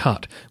might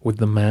cut with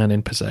the man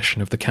in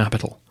possession of the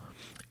capital.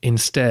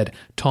 Instead,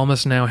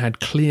 Thomas now had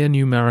clear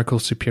numerical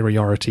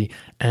superiority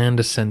and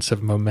a sense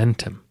of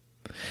momentum.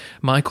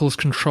 Michael's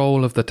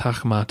control of the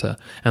Tachmata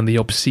and the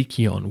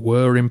Obsikion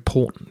were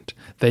important.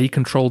 They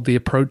controlled the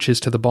approaches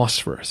to the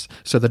Bosphorus,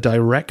 so the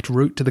direct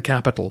route to the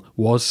capital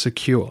was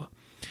secure.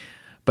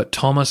 But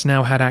Thomas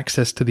now had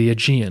access to the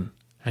Aegean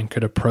and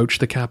could approach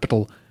the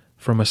capital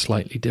from a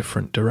slightly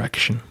different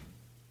direction.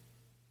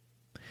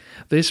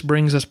 This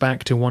brings us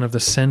back to one of the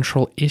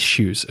central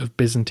issues of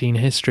Byzantine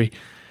history,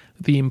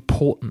 the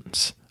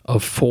importance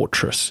of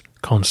Fortress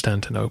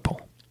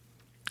Constantinople.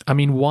 I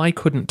mean, why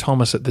couldn't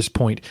Thomas at this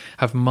point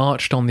have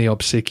marched on the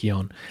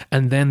Obsikion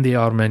and then the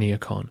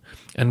Armeniakon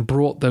and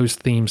brought those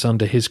themes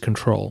under his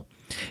control?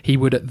 He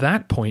would at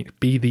that point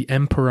be the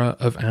Emperor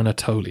of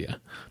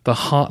Anatolia, the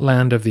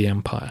heartland of the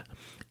empire.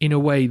 In a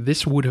way,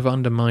 this would have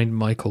undermined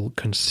Michael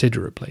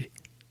considerably.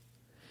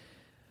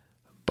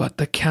 But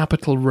the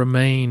capital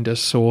remained a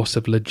source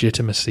of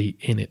legitimacy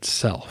in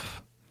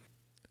itself.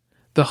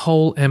 The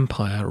whole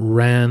empire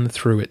ran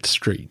through its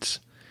streets.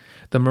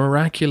 The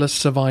miraculous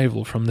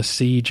survival from the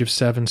siege of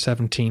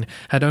 717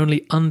 had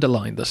only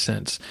underlined the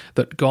sense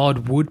that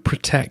God would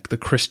protect the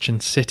Christian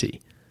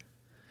city.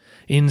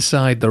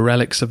 Inside, the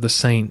relics of the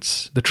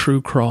saints, the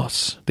true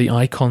cross, the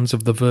icons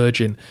of the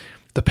Virgin,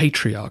 the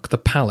Patriarch, the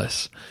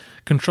palace.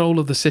 Control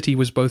of the city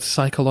was both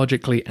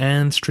psychologically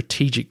and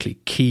strategically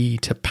key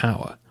to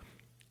power.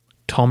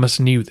 Thomas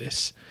knew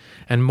this,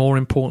 and more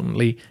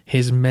importantly,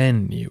 his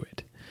men knew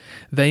it.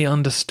 They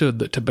understood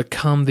that to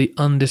become the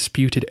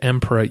undisputed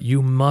emperor,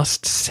 you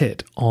must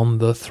sit on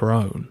the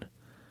throne.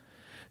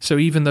 So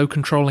even though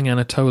controlling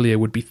Anatolia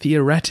would be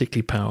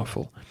theoretically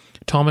powerful,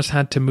 Thomas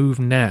had to move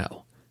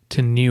now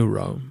to New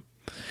Rome.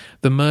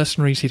 The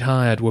mercenaries he'd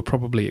hired were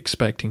probably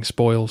expecting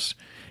spoils.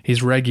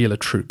 His regular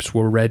troops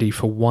were ready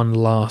for one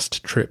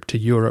last trip to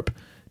Europe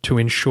to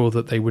ensure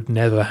that they would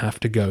never have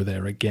to go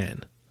there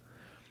again.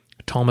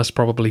 Thomas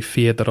probably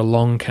feared that a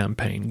long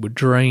campaign would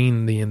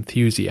drain the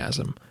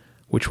enthusiasm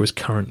which was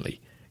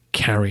currently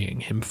carrying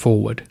him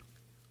forward.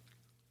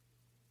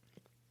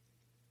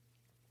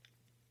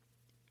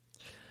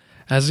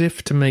 As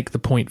if to make the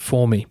point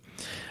for me,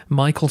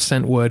 Michael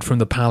sent word from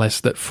the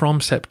palace that from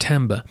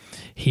September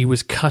he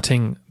was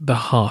cutting the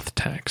hearth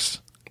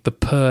tax, the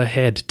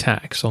per-head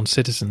tax on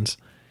citizens.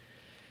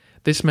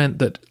 This meant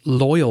that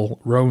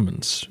loyal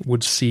Romans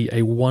would see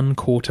a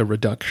 1/4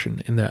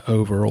 reduction in their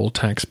overall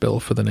tax bill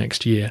for the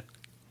next year.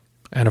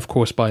 And of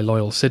course, by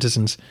loyal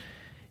citizens,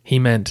 he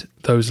meant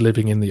those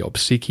living in the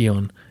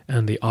Obsikion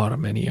and the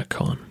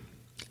Armeniakon.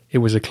 It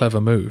was a clever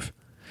move,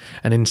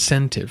 an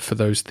incentive for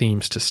those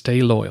themes to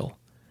stay loyal,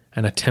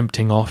 and a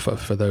tempting offer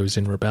for those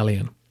in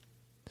rebellion.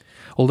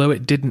 Although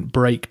it didn't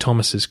break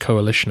Thomas's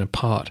coalition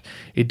apart,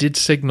 it did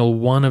signal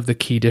one of the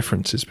key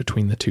differences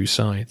between the two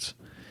sides.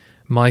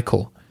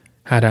 Michael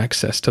had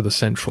access to the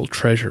central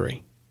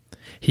treasury.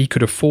 He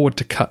could afford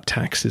to cut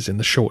taxes in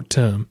the short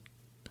term,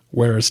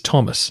 whereas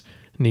Thomas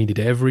needed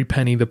every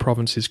penny the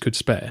provinces could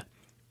spare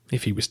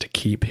if he was to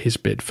keep his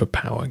bid for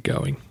power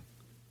going.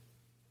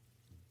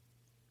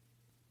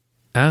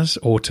 As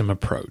autumn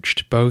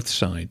approached, both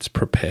sides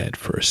prepared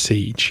for a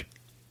siege.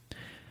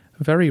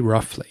 Very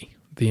roughly,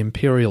 the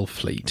imperial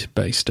fleet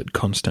based at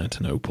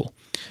Constantinople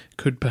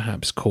could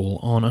perhaps call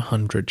on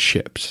 100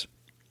 ships,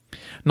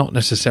 not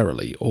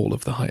necessarily all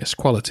of the highest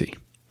quality.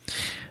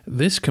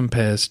 This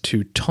compares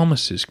to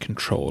Thomas's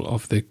control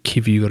of the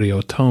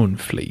Kivirioton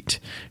fleet,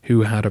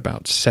 who had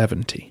about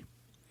 70.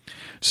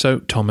 So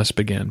Thomas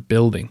began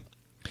building.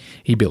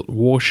 He built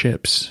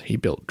warships, he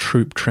built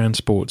troop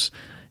transports,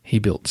 he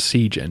built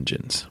siege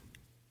engines.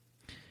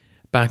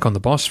 Back on the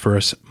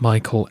Bosphorus,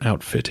 Michael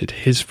outfitted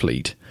his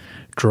fleet,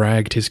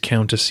 dragged his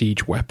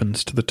counter-siege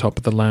weapons to the top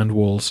of the land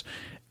walls,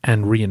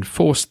 and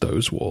reinforced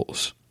those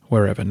walls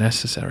wherever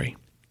necessary.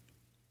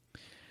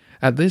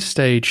 At this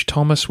stage,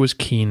 Thomas was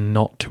keen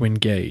not to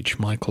engage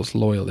Michael's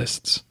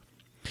loyalists.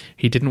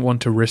 He didn't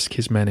want to risk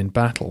his men in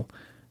battle,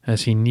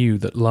 as he knew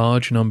that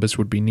large numbers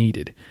would be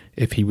needed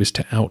if he was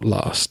to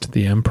outlast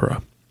the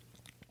emperor.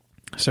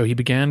 So he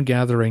began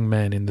gathering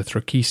men in the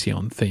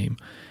Thrakision theme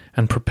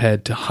and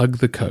prepared to hug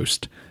the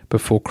coast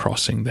before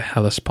crossing the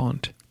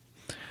Hellespont.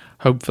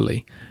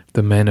 Hopefully,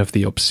 the men of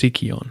the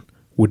Obsikion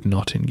would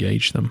not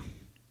engage them.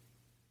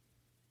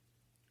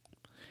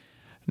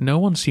 No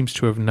one seems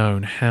to have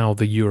known how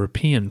the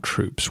European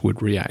troops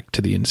would react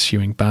to the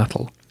ensuing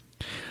battle.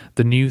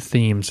 The new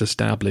themes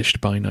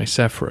established by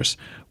Nicephorus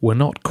were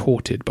not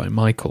courted by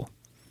Michael.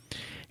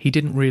 He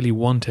didn't really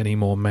want any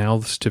more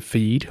mouths to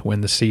feed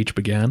when the siege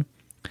began,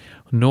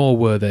 nor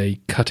were they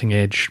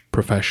cutting-edge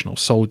professional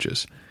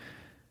soldiers.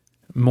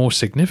 More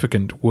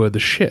significant were the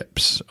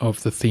ships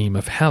of the theme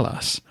of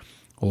Hellas,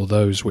 or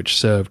those which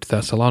served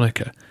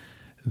Thessalonica.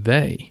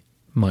 They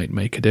might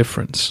make a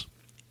difference.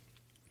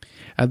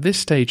 At this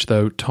stage,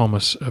 though,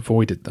 Thomas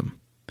avoided them.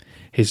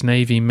 His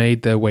navy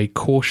made their way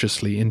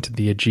cautiously into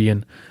the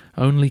Aegean,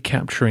 only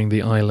capturing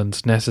the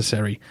islands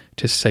necessary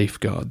to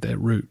safeguard their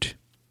route.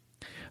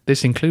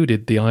 This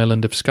included the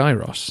island of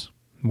Skyros,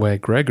 where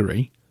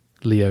Gregory,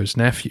 Leo's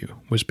nephew,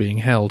 was being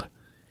held.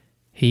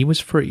 He was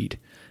freed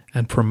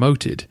and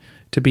promoted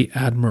to be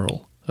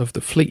admiral of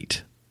the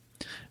fleet,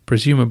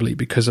 presumably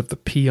because of the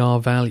PR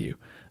value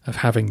of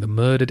having the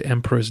murdered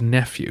emperor's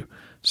nephew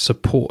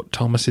support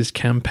Thomas's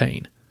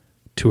campaign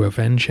to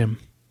avenge him.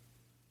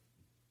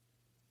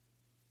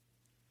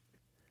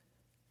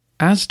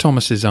 As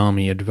Thomas's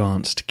army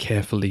advanced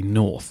carefully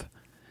north,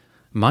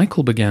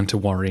 Michael began to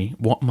worry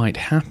what might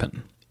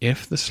happen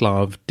if the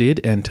Slav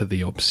did enter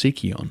the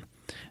Obsikion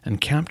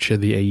and capture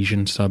the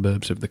Asian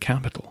suburbs of the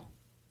capital.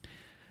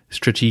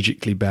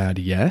 Strategically bad,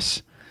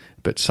 yes,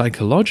 but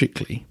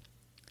psychologically,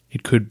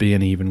 it could be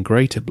an even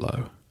greater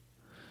blow.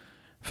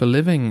 For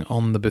living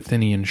on the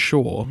Bithynian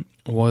shore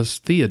was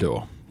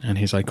Theodore and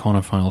his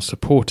iconophile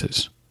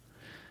supporters.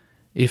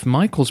 If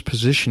Michael's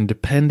position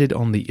depended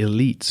on the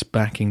elites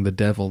backing the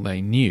devil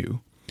they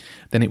knew,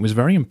 then it was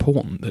very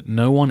important that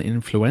no one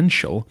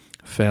influential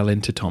fell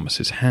into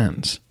Thomas's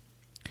hands.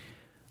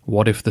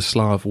 What if the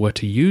Slav were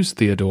to use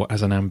Theodore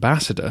as an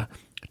ambassador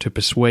to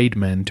persuade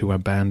men to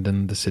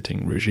abandon the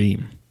sitting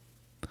regime?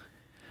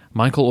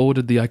 Michael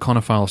ordered the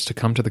iconophiles to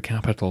come to the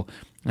capital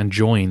and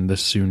join the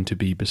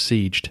soon-to-be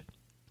besieged.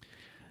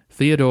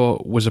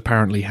 Theodore was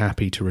apparently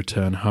happy to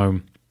return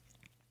home.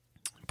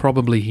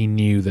 Probably he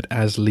knew that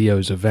as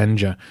Leo's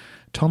avenger,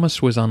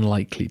 Thomas was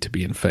unlikely to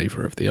be in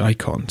favour of the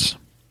icons.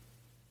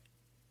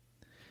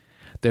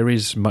 there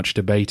is much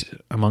debate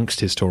amongst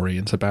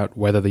historians about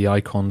whether the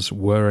icons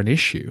were an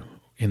issue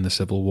in the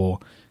Civil War.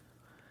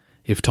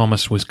 If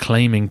Thomas was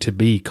claiming to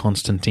be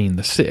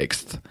Constantine VI,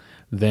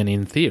 then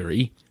in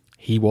theory,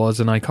 he was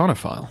an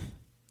iconophile.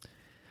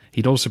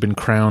 He'd also been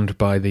crowned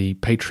by the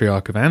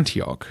Patriarch of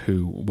Antioch,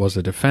 who was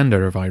a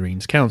defender of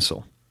Irene's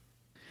counsel.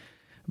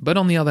 But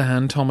on the other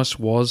hand, Thomas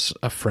was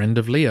a friend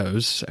of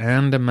Leo's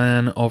and a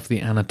man of the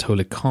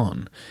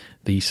Anatolikon,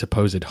 the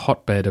supposed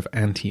hotbed of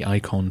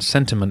anti-icon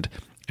sentiment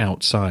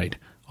outside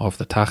of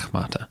the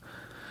Tachmata.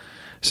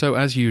 So,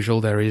 as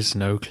usual, there is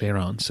no clear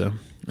answer,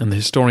 and the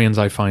historians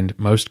I find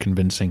most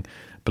convincing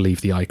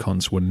believe the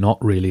icons were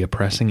not really a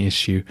pressing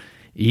issue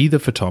either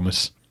for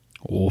Thomas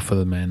or for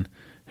the men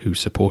who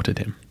supported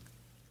him.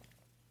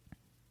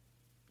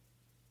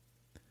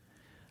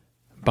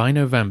 By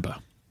November,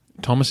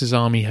 Thomas's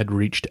army had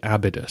reached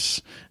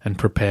Abydos and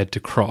prepared to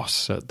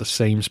cross at the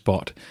same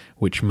spot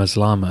which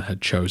Maslama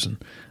had chosen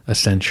a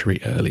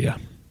century earlier.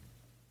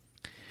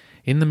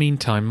 In the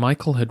meantime,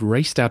 Michael had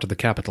raced out of the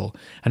capital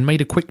and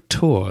made a quick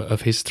tour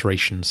of his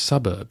Thracian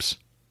suburbs.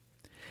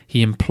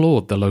 He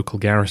implored the local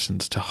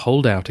garrisons to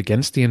hold out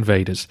against the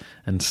invaders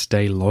and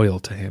stay loyal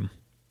to him.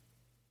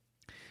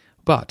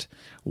 But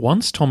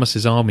once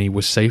Thomas's army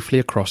was safely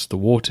across the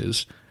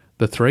waters,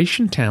 the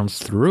Thracian towns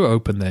threw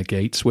open their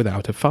gates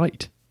without a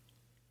fight.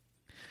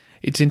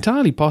 It's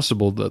entirely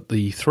possible that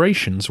the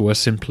Thracians were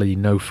simply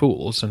no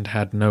fools and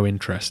had no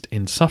interest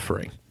in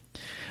suffering.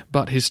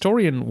 But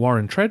historian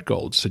Warren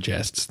Treadgold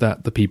suggests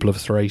that the people of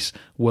Thrace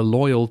were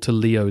loyal to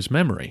Leo's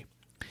memory.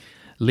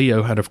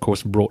 Leo had, of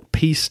course, brought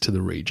peace to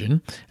the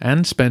region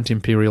and spent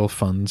imperial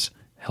funds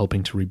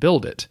helping to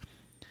rebuild it.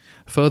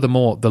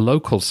 Furthermore, the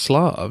local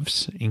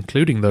Slavs,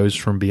 including those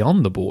from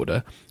beyond the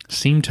border,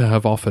 seem to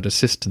have offered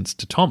assistance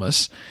to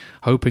Thomas,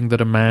 hoping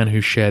that a man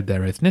who shared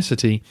their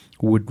ethnicity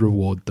would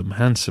reward them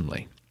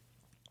handsomely.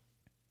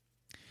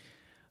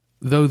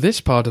 Though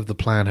this part of the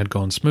plan had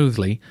gone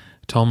smoothly,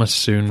 Thomas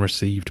soon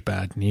received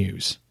bad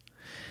news.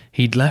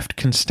 He'd left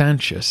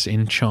Constantius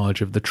in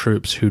charge of the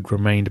troops who'd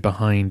remained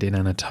behind in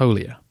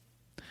Anatolia.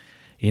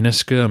 In a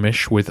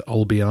skirmish with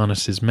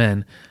Olbianus's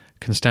men,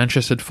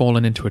 Constantius had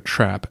fallen into a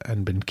trap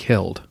and been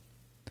killed.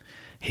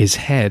 His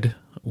head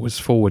was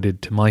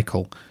forwarded to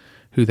Michael,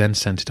 who then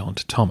sent it on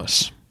to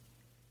Thomas.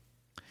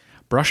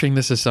 Brushing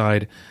this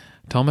aside,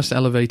 Thomas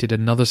elevated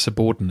another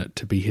subordinate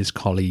to be his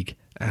colleague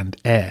and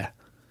heir.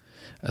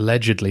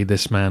 Allegedly,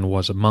 this man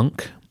was a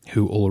monk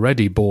who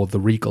already bore the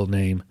regal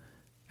name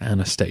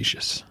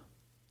Anastasius.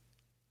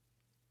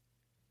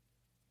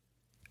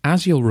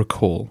 As you'll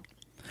recall,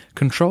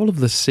 control of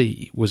the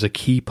sea was a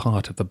key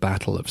part of the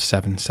Battle of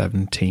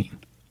 717.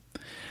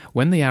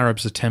 When the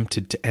Arabs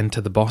attempted to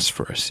enter the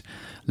Bosphorus,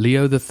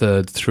 Leo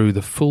III threw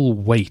the full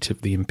weight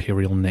of the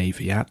imperial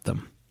navy at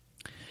them.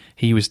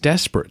 He was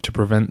desperate to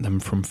prevent them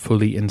from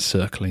fully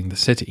encircling the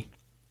city.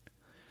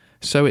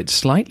 So it's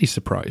slightly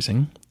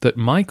surprising that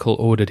Michael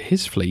ordered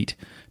his fleet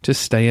to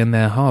stay in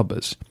their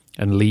harbours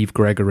and leave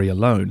Gregory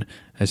alone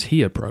as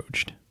he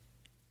approached.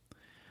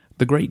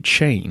 The great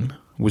chain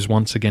was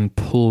once again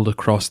pulled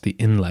across the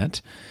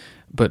inlet,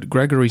 but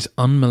Gregory's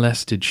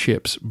unmolested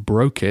ships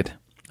broke it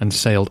and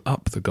sailed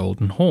up the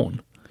Golden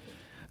Horn.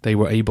 They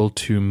were able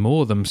to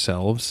moor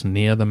themselves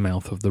near the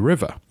mouth of the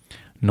river,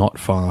 not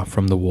far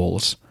from the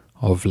walls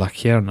of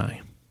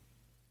Lachernae.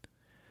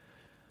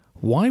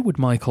 Why would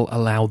Michael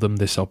allow them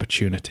this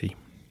opportunity?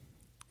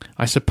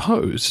 I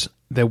suppose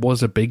there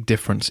was a big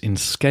difference in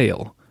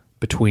scale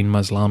between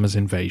Maslama's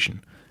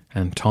invasion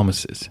and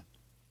Thomas's.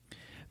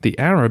 The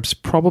Arabs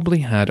probably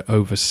had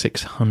over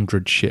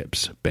 600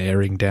 ships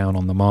bearing down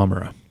on the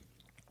Marmara.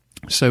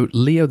 So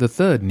Leo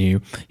III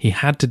knew he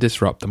had to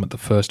disrupt them at the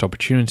first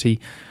opportunity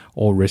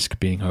or risk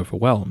being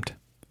overwhelmed.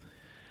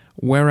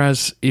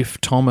 Whereas if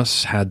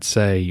Thomas had,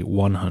 say,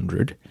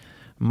 100,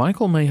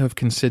 Michael may have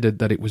considered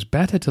that it was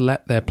better to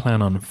let their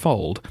plan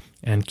unfold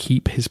and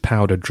keep his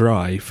powder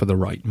dry for the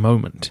right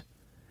moment.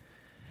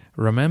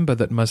 Remember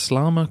that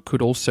Maslama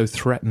could also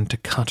threaten to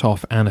cut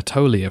off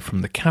Anatolia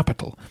from the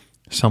capital,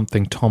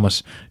 something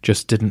Thomas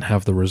just didn't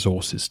have the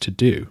resources to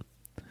do.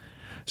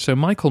 So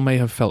Michael may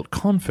have felt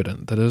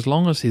confident that as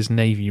long as his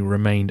navy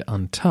remained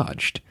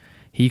untouched,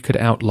 he could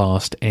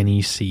outlast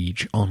any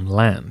siege on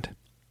land.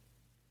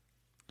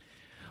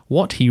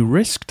 What he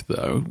risked,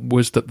 though,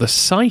 was that the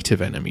sight of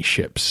enemy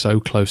ships so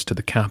close to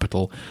the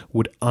capital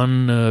would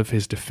unnerve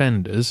his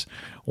defenders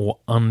or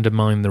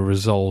undermine the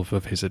resolve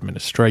of his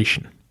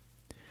administration.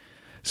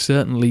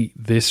 Certainly,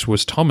 this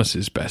was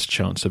Thomas's best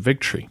chance of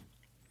victory.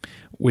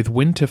 With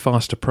winter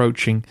fast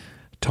approaching,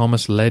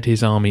 Thomas led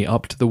his army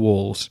up to the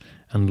walls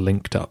and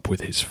linked up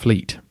with his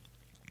fleet.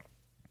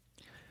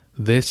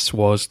 This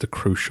was the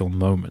crucial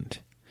moment.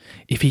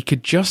 If he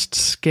could just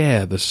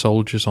scare the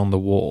soldiers on the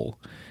wall,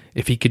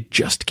 if he could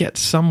just get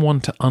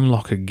someone to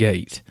unlock a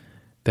gate,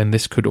 then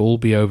this could all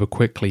be over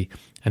quickly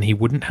and he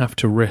wouldn't have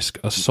to risk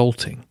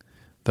assaulting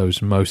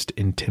those most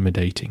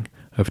intimidating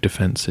of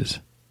defences.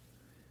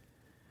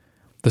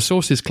 The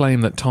sources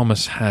claim that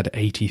Thomas had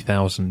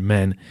 80,000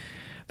 men.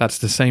 That's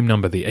the same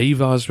number the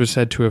Avars were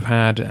said to have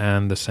had,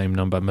 and the same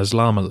number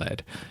Maslama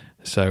led.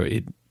 So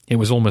it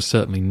was almost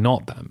certainly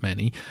not that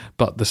many,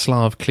 but the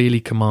Slav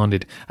clearly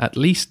commanded at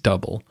least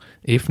double,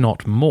 if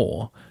not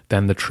more,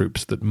 than the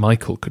troops that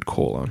Michael could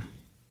call on.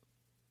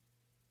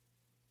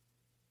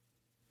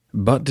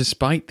 But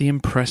despite the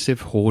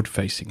impressive horde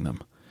facing them,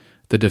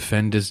 the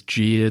defenders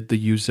jeered the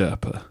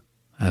usurper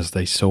as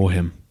they saw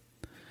him.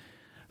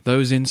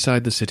 Those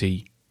inside the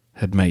city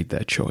had made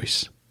their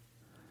choice.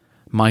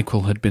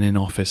 Michael had been in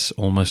office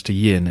almost a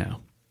year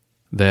now.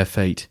 Their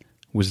fate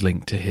was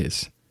linked to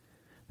his.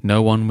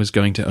 No one was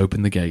going to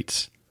open the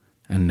gates,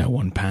 and no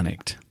one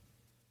panicked.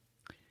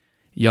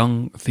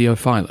 Young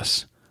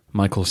Theophilus,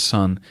 Michael's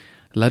son,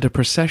 led a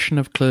procession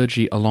of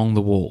clergy along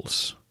the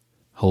walls,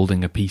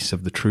 holding a piece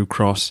of the true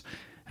cross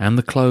and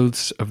the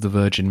clothes of the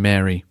Virgin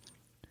Mary,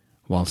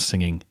 while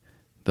singing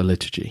the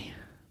liturgy.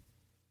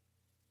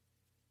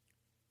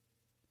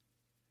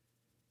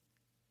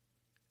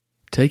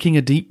 Taking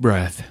a deep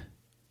breath,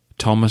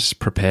 Thomas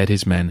prepared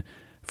his men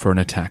for an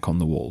attack on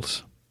the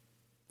walls.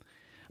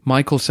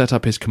 Michael set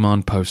up his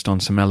command post on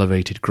some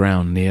elevated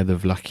ground near the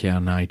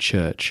Vlachianai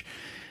church,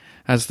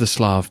 as the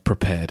Slav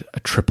prepared a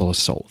triple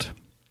assault.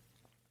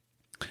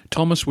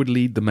 Thomas would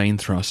lead the main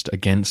thrust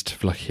against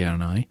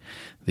Vlachianai,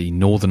 the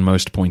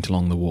northernmost point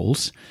along the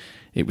walls.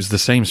 It was the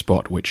same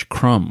spot which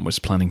Crum was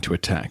planning to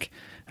attack,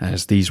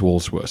 as these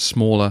walls were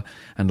smaller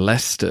and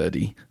less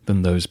sturdy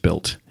than those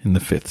built in the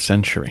 5th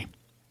century.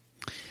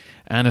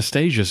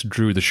 Anastasius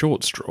drew the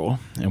short straw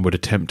and would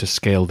attempt to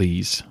scale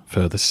these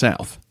further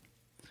south.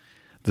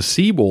 The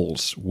sea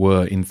walls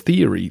were, in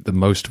theory, the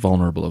most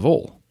vulnerable of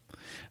all.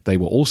 They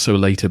were also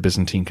later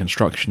Byzantine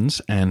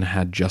constructions and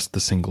had just the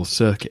single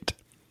circuit.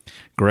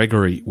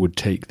 Gregory would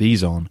take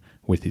these on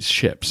with his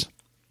ships.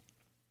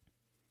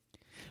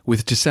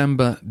 With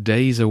December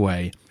days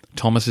away,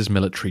 Thomas's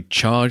military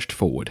charged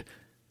forward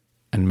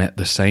and met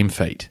the same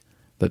fate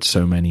that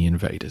so many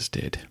invaders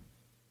did.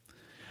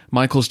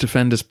 Michael's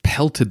defenders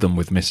pelted them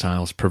with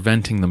missiles,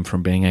 preventing them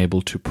from being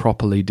able to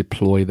properly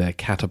deploy their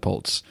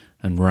catapults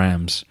and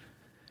rams,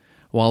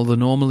 while the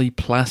normally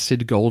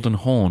placid Golden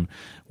Horn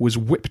was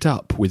whipped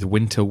up with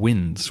winter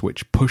winds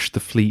which pushed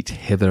the fleet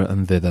hither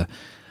and thither,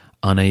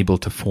 unable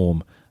to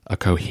form a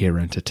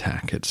coherent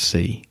attack at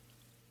sea.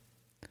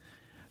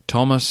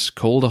 Thomas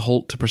called a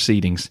halt to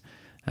proceedings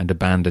and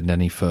abandoned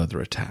any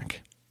further attack.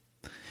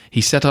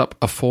 He set up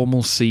a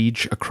formal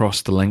siege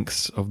across the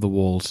lengths of the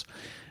walls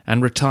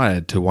and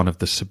retired to one of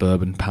the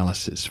suburban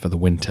palaces for the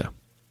winter.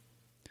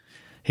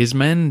 His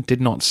men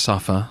did not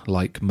suffer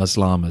like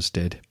Maslama's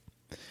did.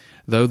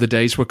 Though the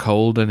days were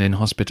cold and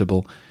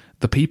inhospitable,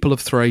 the people of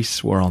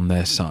Thrace were on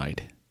their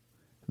side.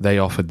 They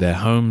offered their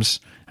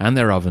homes and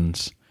their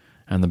ovens,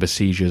 and the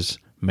besiegers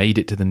made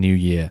it to the new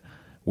year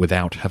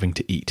without having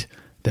to eat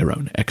their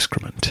own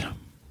excrement.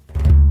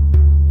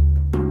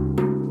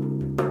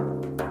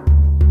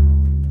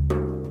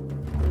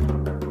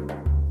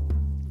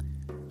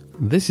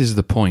 This is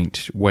the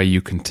point where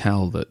you can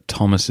tell that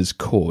Thomas's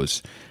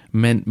cause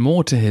meant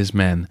more to his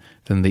men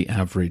than the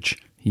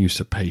average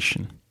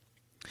usurpation.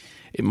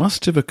 It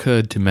must have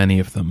occurred to many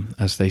of them,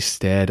 as they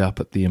stared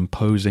up at the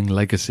imposing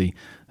legacy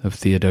of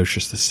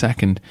Theodosius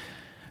II,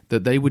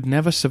 that they would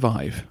never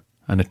survive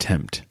an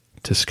attempt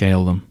to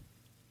scale them.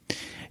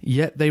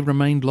 Yet they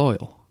remained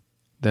loyal.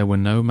 There were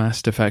no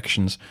mass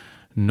defections,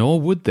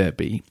 nor would there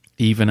be,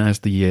 even as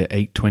the year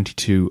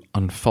 822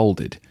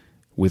 unfolded,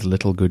 with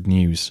little good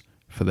news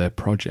for their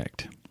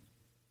project.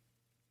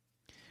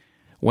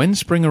 When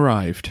spring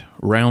arrived,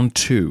 round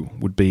 2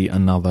 would be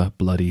another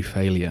bloody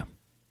failure.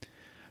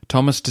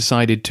 Thomas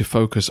decided to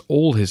focus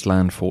all his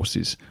land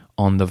forces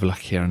on the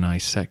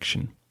Vlachianai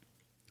section.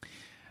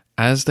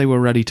 As they were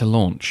ready to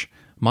launch,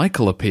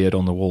 Michael appeared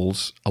on the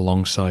walls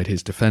alongside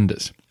his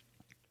defenders.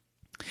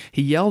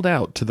 He yelled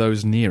out to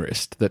those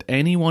nearest that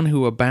anyone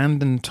who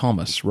abandoned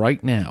Thomas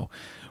right now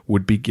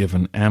would be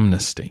given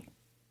amnesty.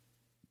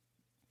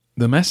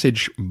 The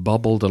message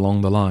bubbled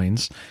along the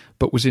lines,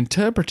 but was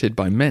interpreted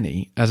by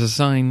many as a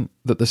sign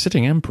that the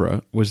sitting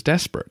emperor was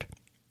desperate.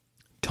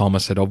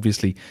 Thomas had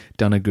obviously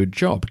done a good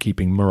job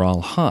keeping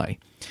morale high,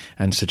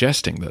 and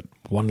suggesting that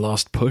one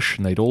last push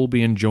and they'd all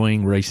be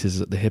enjoying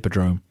races at the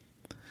Hippodrome.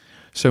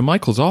 So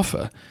Michael's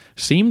offer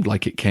seemed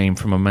like it came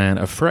from a man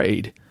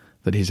afraid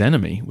that his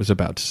enemy was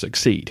about to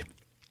succeed.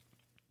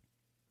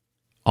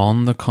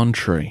 On the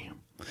contrary,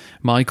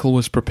 Michael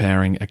was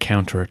preparing a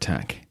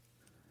counterattack.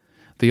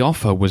 The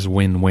offer was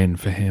win-win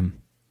for him.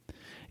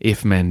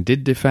 If men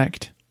did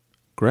defect,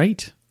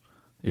 great.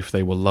 If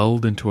they were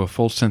lulled into a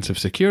false sense of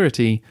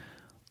security,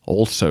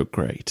 also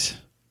great.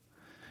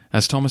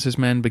 As Thomas's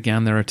men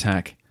began their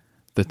attack,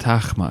 the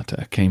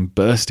Tachmata came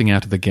bursting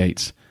out of the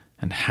gates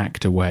and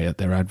hacked away at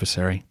their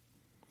adversary.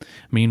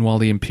 Meanwhile,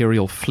 the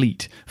imperial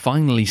fleet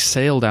finally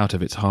sailed out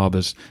of its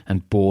harbours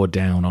and bore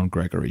down on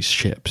Gregory's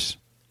ships.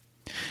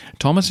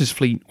 Thomas's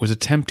fleet was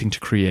attempting to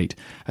create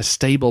a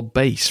stable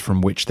base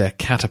from which their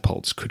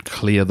catapults could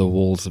clear the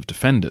walls of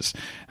defenders,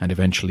 and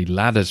eventually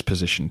ladders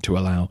positioned to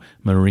allow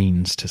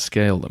marines to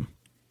scale them.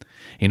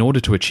 In order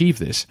to achieve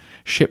this,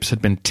 ships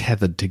had been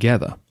tethered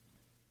together.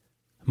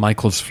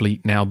 Michael's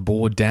fleet now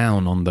bore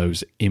down on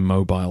those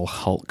immobile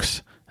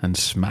hulks and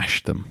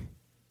smashed them.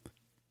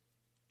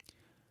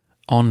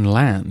 On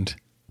land,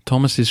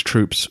 Thomas's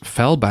troops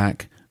fell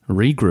back,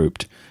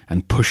 regrouped,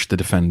 and pushed the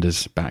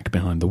defenders back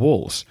behind the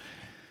walls.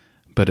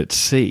 But at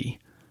sea,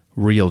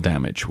 real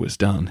damage was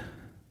done.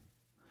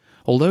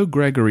 Although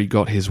Gregory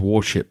got his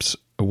warships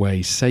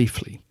away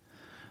safely,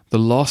 the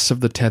loss of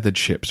the tethered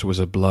ships was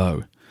a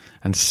blow,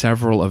 and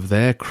several of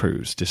their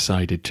crews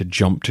decided to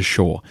jump to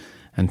shore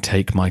and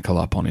take Michael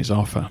up on his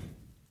offer.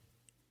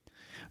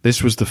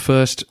 This was the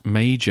first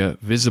major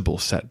visible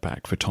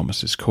setback for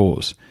Thomas's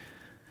cause.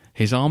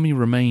 His army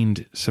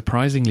remained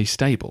surprisingly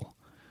stable,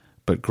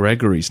 but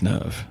Gregory's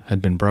nerve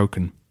had been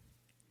broken.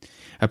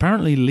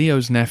 Apparently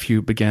Leo's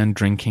nephew began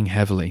drinking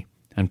heavily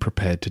and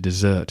prepared to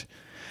desert.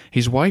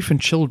 His wife and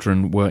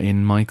children were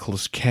in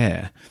Michael's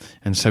care,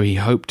 and so he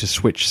hoped to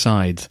switch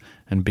sides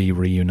and be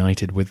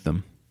reunited with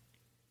them.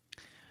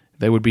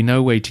 There would be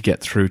no way to get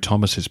through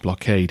Thomas's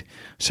blockade,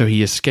 so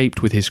he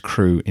escaped with his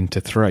crew into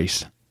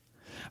Thrace.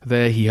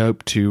 There he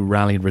hoped to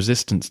rally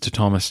resistance to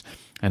Thomas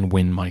and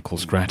win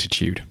Michael's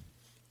gratitude.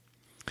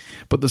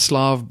 But the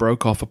Slav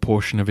broke off a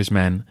portion of his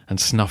men and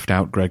snuffed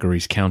out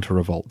Gregory's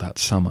counter-revolt that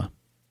summer.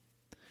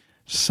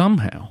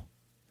 Somehow,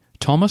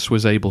 Thomas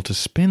was able to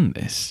spin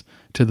this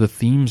to the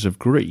themes of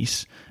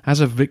Greece as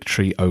a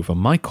victory over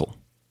Michael.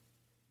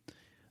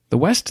 The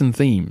Western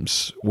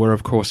themes were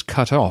of course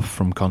cut off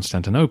from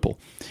Constantinople,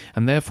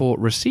 and therefore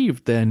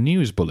received their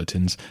news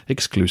bulletins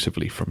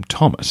exclusively from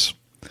Thomas.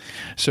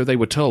 So they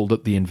were told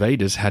that the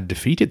invaders had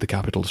defeated the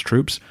capital's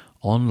troops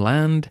on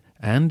land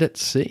and at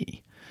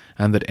sea,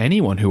 and that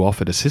anyone who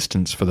offered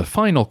assistance for the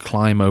final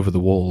climb over the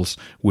walls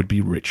would be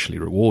richly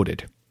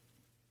rewarded.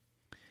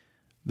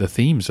 The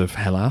themes of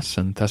Hellas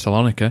and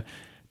Thessalonica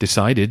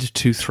decided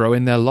to throw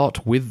in their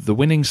lot with the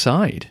winning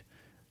side,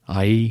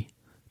 i.e.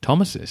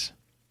 Thomas's.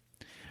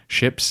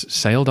 Ships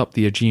sailed up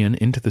the Aegean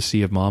into the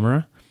Sea of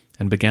Marmara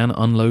and began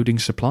unloading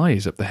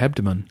supplies at the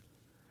Hebdomon,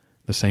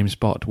 the same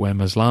spot where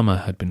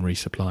Maslama had been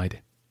resupplied.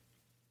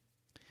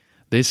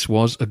 This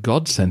was a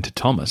godsend to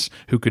Thomas,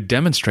 who could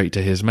demonstrate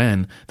to his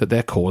men that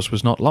their cause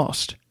was not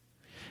lost.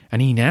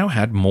 And he now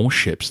had more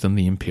ships than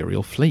the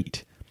imperial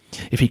fleet.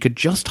 If he could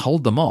just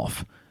hold them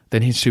off,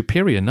 then his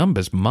superior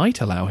numbers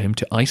might allow him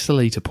to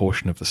isolate a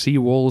portion of the sea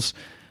walls,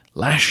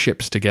 lash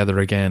ships together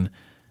again,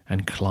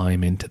 and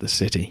climb into the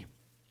city.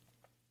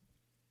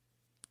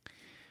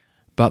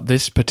 But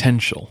this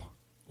potential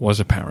was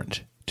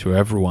apparent to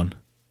everyone.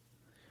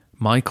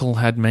 Michael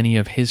had many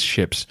of his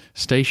ships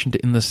stationed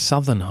in the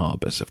southern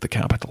harbours of the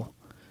capital,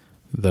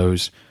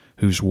 those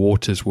whose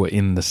waters were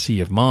in the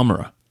Sea of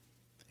Marmara,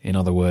 in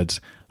other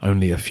words,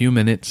 only a few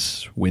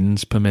minutes,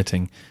 winds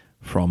permitting,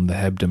 from the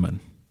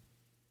Hebdomon.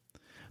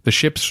 The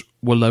ships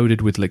were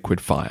loaded with liquid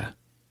fire,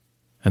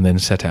 and then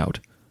set out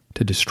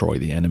to destroy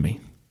the enemy.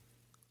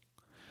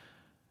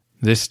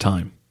 This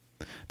time,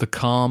 the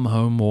calm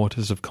home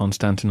waters of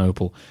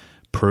Constantinople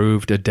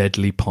proved a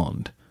deadly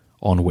pond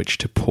on which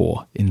to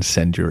pour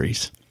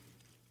incendiaries.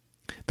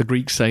 The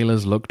Greek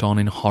sailors looked on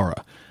in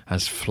horror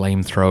as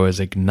flamethrowers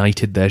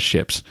ignited their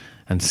ships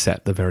and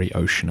set the very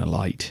ocean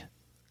alight.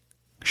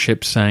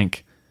 Ships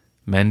sank,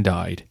 men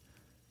died,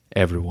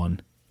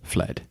 everyone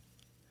fled.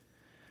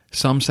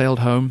 Some sailed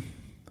home,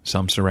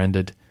 some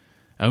surrendered.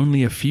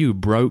 Only a few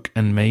broke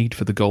and made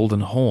for the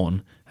Golden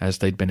Horn, as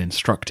they'd been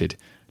instructed,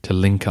 to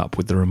link up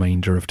with the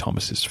remainder of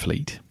Thomas's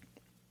fleet.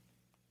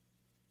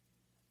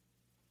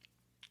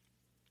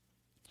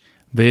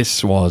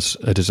 This was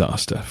a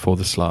disaster for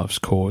the Slav's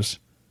cause.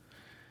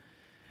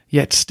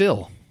 Yet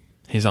still,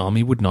 his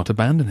army would not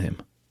abandon him.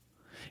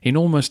 In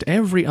almost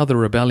every other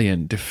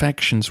rebellion,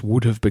 defections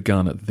would have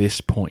begun at this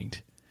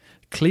point.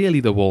 Clearly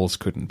the walls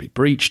couldn't be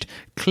breached,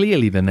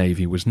 clearly the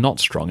navy was not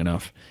strong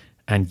enough,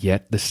 and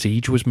yet the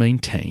siege was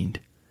maintained,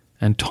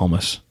 and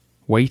Thomas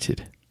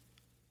waited.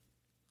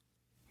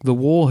 The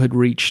war had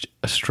reached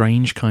a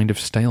strange kind of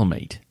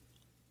stalemate.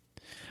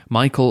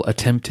 Michael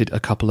attempted a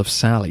couple of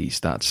sallies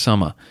that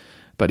summer,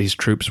 but his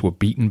troops were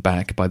beaten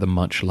back by the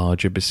much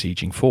larger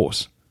besieging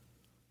force.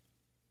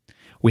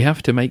 We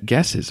have to make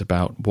guesses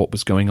about what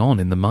was going on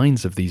in the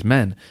minds of these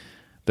men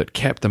that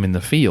kept them in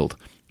the field,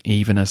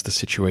 even as the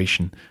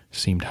situation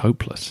seemed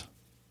hopeless.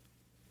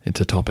 It's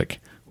a topic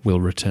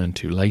we'll return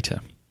to later.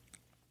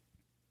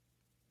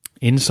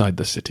 Inside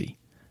the city,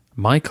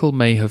 Michael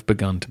may have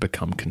begun to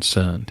become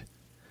concerned.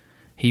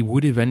 He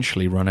would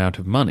eventually run out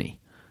of money,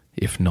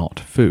 if not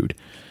food,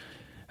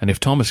 and if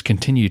Thomas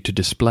continued to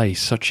display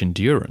such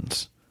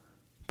endurance,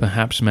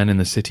 perhaps men in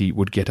the city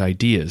would get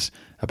ideas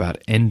about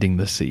ending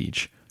the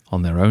siege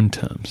on their own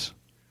terms.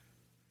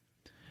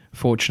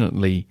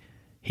 Fortunately,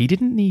 he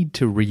didn't need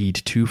to read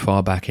too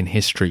far back in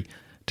history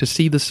to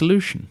see the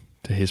solution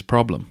to his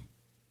problem.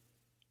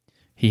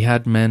 He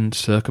had men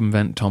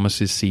circumvent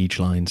Thomas's siege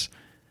lines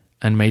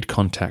and made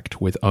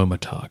contact with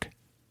Omatag,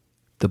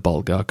 the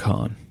Bulgar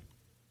Khan.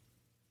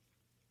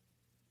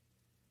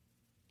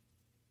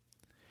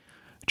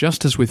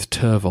 Just as with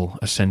Tervel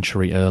a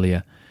century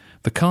earlier,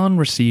 The Khan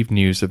received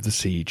news of the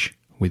siege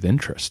with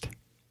interest.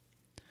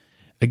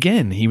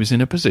 Again, he was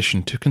in a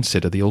position to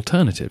consider the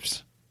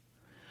alternatives.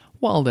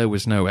 While there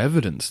was no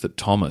evidence that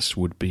Thomas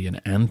would be an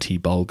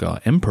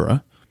anti-Bulgar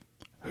emperor,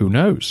 who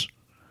knows?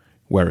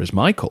 Whereas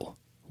Michael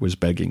was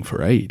begging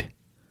for aid.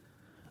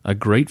 A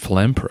grateful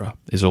emperor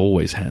is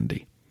always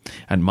handy,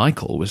 and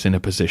Michael was in a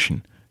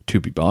position to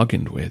be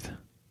bargained with.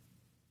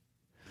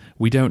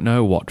 We don't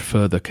know what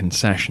further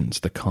concessions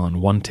the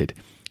Khan wanted,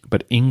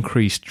 but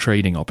increased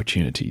trading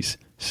opportunities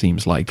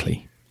seems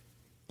likely.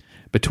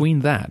 Between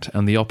that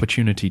and the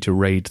opportunity to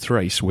raid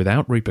Thrace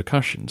without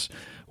repercussions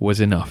was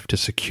enough to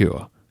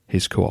secure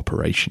his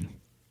cooperation.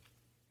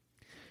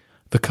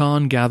 The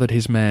Khan gathered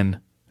his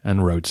men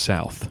and rode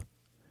south.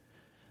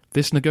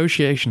 This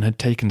negotiation had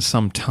taken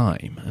some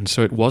time, and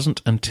so it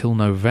wasn't until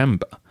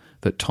November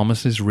that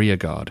Thomas's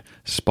rearguard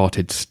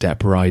spotted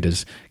steppe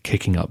riders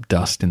kicking up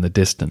dust in the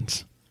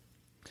distance.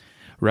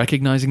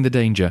 Recognizing the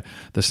danger,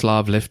 the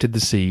Slav lifted the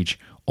siege,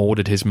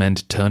 ordered his men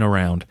to turn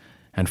around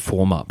and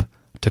form up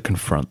to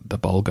confront the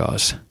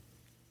Bulgars.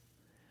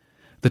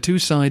 The two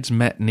sides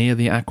met near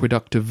the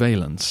aqueduct of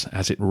Valence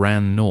as it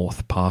ran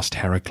north past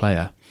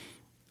Heraclea.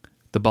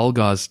 The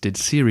Bulgars did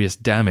serious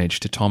damage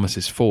to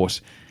Thomas's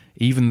force,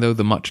 even though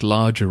the much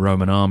larger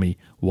Roman army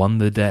won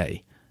the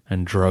day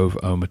and drove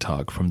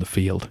Omatag from the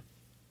field.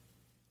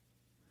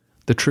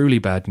 The truly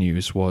bad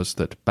news was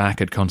that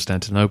back at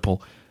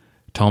Constantinople,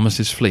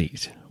 Thomas's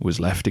fleet was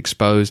left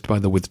exposed by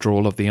the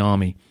withdrawal of the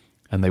army,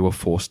 and they were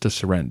forced to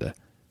surrender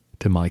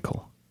to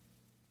Michael.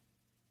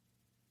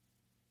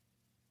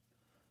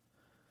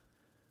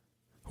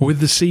 With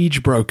the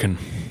siege broken,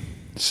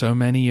 so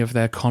many of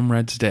their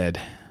comrades dead,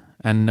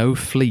 and no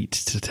fleet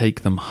to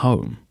take them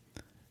home,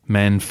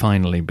 men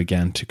finally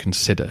began to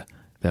consider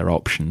their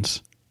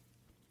options.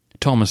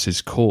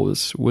 Thomas's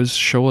cause was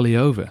surely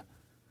over.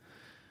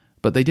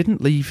 But they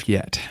didn't leave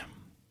yet.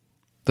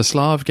 The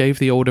Slav gave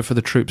the order for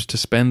the troops to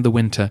spend the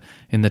winter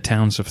in the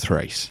towns of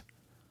Thrace,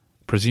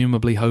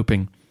 presumably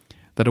hoping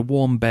that a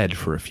warm bed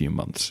for a few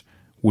months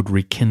would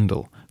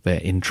rekindle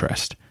their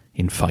interest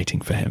in fighting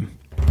for him.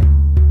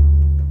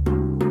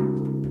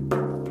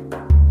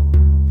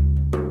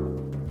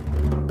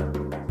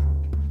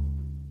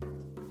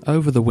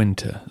 Over the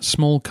winter,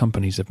 small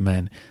companies of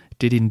men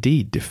did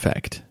indeed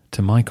defect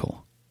to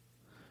Michael.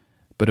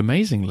 But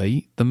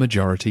amazingly, the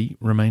majority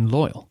remained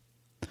loyal.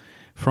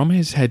 From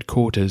his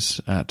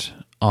headquarters at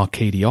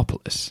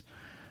Arcadiopolis,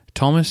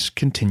 Thomas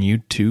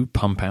continued to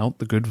pump out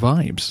the good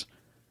vibes.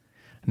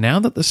 Now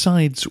that the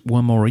sides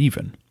were more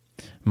even,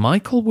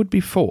 Michael would be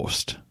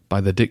forced,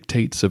 by the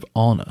dictates of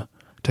honour,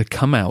 to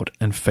come out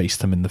and face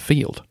them in the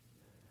field.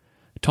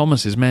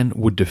 Thomas's men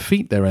would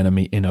defeat their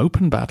enemy in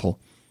open battle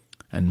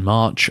and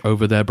march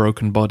over their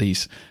broken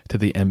bodies to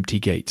the empty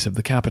gates of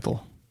the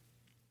capital.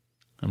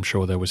 I'm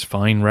sure there was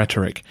fine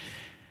rhetoric,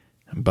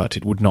 but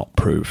it would not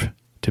prove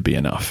to be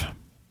enough.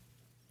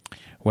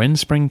 When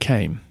spring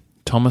came,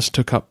 Thomas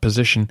took up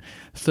position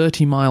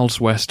 30 miles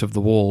west of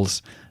the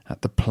walls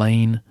at the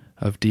plain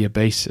of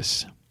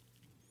Diabasis.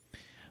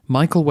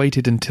 Michael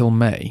waited until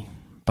May,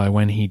 by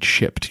when he'd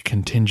shipped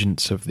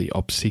contingents of the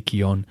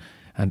Opsikion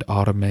and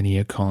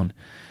Armeniakon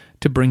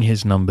to bring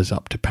his numbers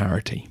up to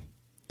parity.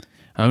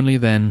 Only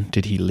then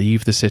did he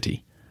leave the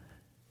city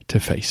to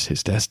face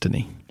his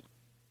destiny.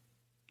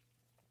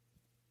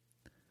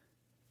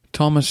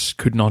 Thomas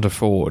could not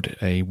afford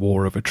a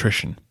war of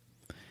attrition.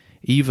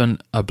 Even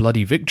a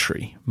bloody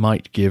victory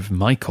might give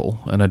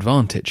Michael an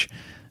advantage,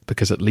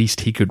 because at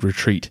least he could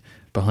retreat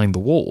behind the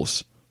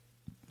walls,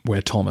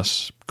 where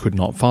Thomas could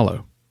not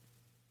follow.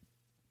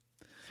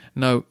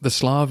 No, the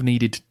Slav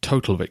needed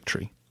total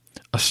victory,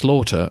 a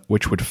slaughter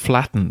which would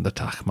flatten the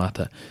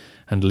Tachmata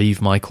and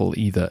leave Michael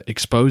either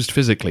exposed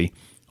physically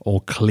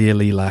or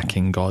clearly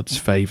lacking God's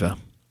favour.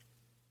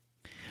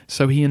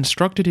 So he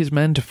instructed his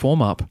men to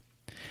form up,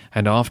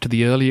 and after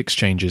the early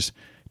exchanges,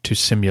 to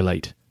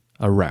simulate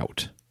a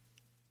rout.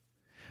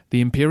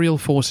 The imperial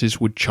forces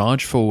would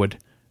charge forward,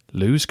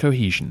 lose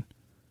cohesion,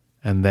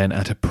 and then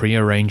at a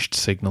pre-arranged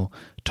signal,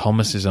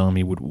 Thomas's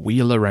army would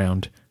wheel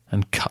around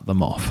and cut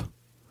them off.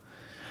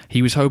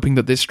 He was hoping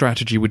that this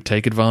strategy would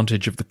take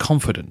advantage of the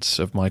confidence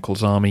of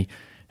Michael's army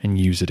and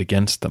use it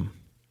against them.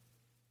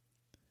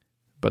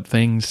 But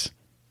things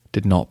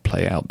did not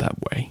play out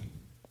that way.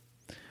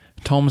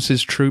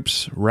 Thomas's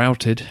troops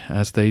routed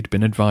as they'd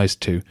been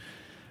advised to,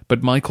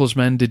 but Michael's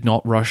men did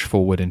not rush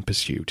forward in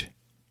pursuit.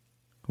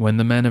 When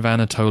the men of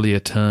Anatolia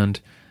turned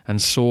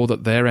and saw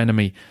that their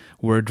enemy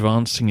were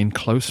advancing in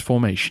close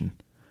formation,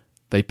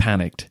 they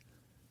panicked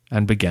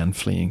and began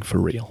fleeing for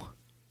real.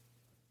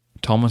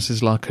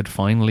 Thomas's luck had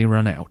finally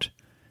run out,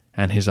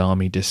 and his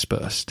army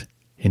dispersed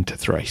into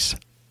Thrace.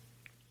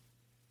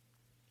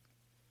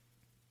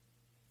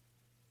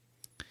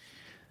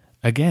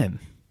 Again,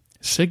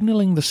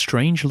 signalling the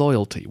strange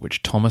loyalty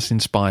which Thomas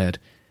inspired,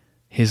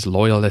 his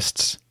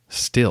loyalists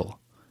still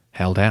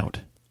held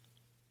out.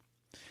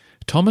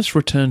 Thomas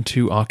returned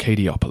to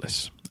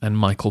Arcadiopolis, and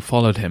Michael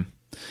followed him,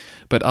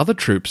 but other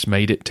troops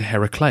made it to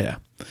Heraclea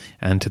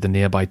and to the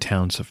nearby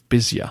towns of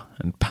Byzia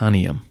and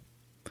Panium.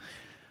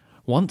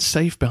 Once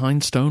safe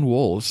behind stone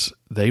walls,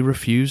 they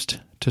refused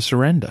to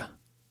surrender.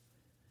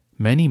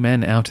 Many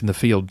men out in the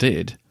field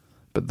did,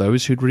 but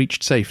those who'd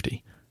reached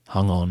safety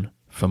hung on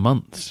for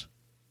months.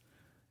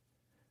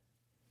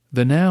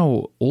 The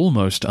now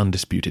almost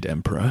undisputed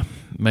emperor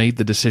made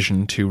the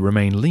decision to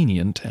remain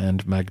lenient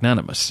and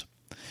magnanimous.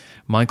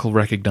 Michael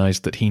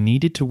recognized that he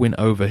needed to win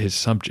over his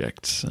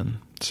subjects, and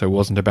so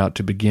wasn't about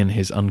to begin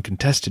his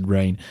uncontested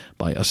reign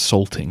by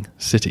assaulting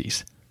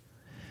cities.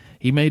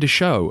 He made a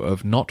show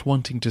of not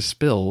wanting to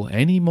spill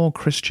any more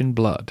Christian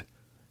blood,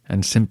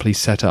 and simply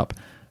set up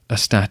a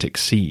static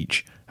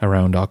siege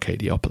around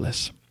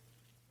Arcadiopolis.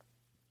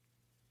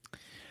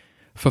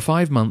 For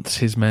 5 months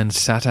his men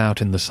sat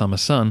out in the summer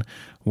sun,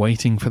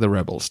 waiting for the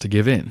rebels to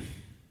give in.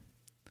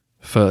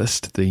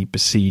 First, the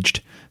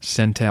besieged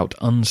sent out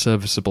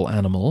unserviceable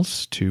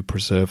animals to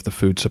preserve the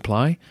food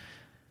supply.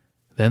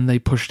 Then they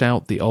pushed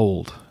out the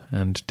old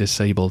and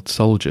disabled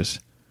soldiers.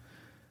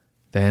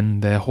 Then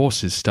their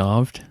horses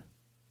starved,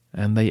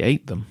 and they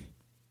ate them.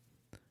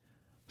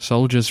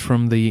 Soldiers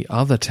from the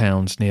other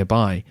towns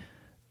nearby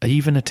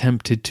even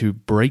attempted to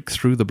break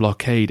through the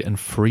blockade and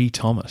free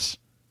Thomas.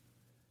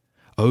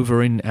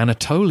 Over in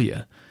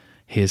Anatolia,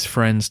 his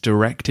friends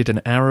directed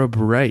an Arab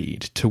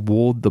raid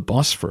toward the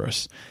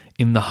Bosphorus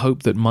in the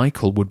hope that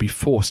Michael would be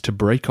forced to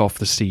break off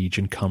the siege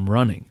and come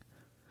running.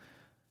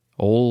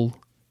 All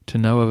to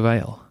no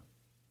avail.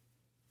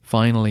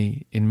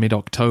 Finally, in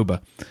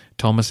mid-October,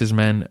 Thomas's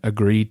men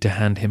agreed to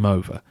hand him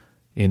over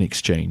in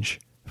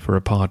exchange for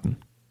a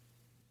pardon.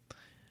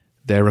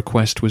 Their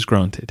request was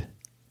granted.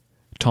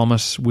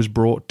 Thomas was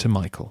brought to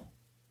Michael.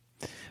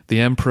 The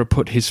emperor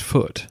put his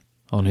foot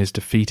on his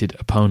defeated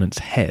opponent's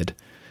head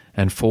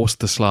and forced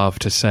the Slav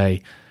to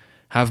say,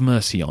 "Have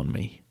mercy on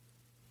me,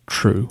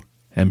 true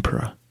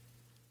emperor."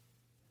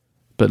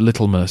 But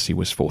little mercy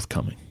was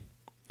forthcoming.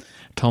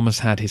 Thomas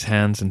had his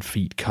hands and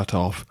feet cut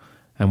off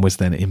and was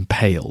then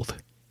impaled.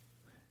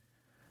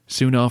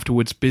 Soon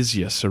afterwards,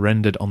 Byzia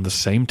surrendered on the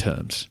same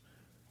terms,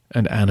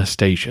 and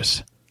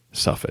Anastasius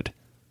suffered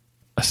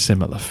a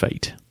similar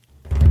fate.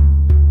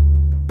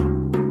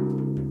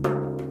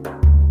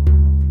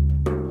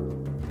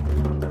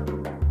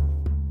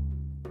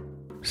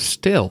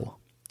 Still,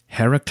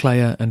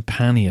 Heraclea and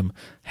Panium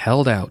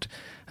held out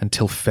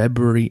until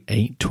February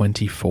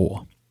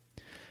 824.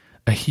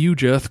 A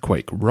huge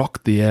earthquake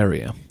rocked the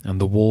area, and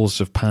the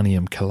walls of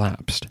Panium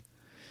collapsed.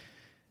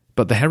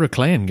 But the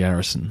Heraclean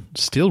garrison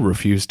still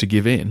refused to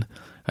give in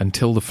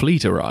until the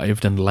fleet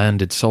arrived and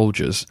landed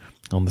soldiers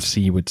on the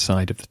seaward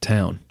side of the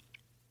town.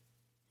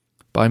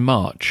 By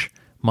March,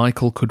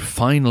 Michael could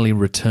finally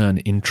return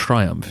in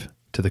triumph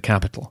to the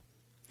capital.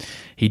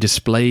 He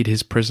displayed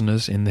his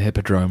prisoners in the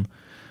hippodrome,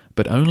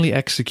 but only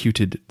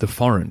executed the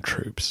foreign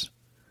troops.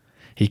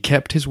 He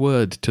kept his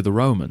word to the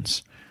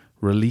Romans,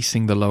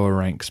 releasing the lower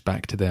ranks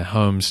back to their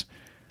homes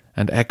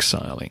and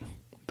exiling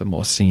the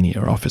more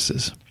senior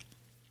officers.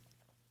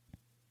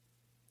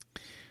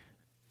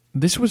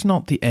 This was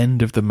not the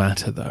end of the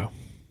matter, though.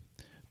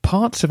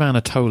 Parts of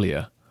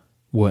Anatolia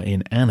were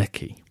in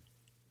anarchy.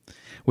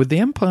 With the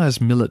empire's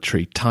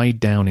military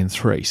tied down in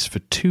Thrace for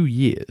 2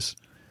 years,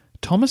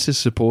 Thomas's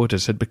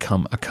supporters had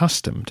become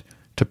accustomed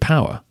to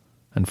power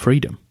and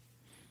freedom.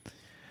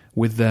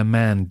 With their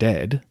man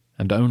dead,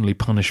 and only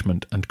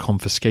punishment and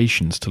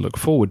confiscations to look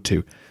forward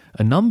to,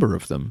 a number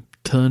of them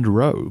turned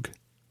rogue.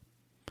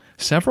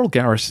 Several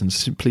garrisons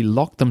simply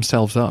locked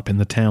themselves up in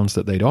the towns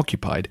that they'd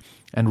occupied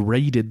and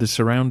raided the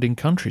surrounding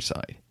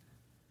countryside.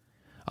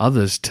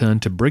 Others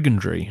turned to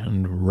brigandry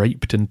and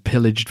raped and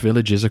pillaged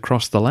villages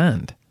across the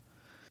land.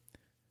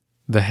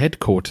 The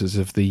headquarters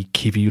of the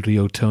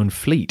Kivirioton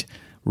fleet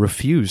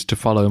refused to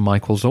follow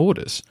Michael's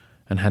orders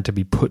and had to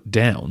be put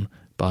down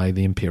by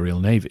the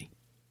imperial navy.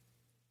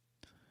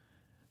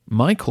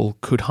 Michael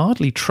could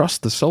hardly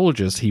trust the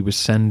soldiers he was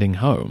sending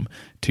home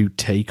to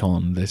take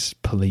on this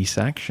police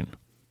action,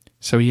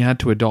 so he had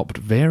to adopt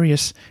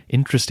various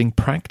interesting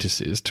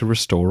practices to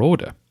restore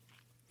order.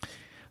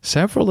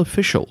 Several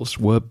officials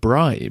were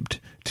bribed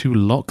to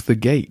lock the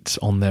gates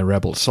on their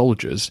rebel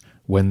soldiers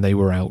when they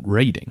were out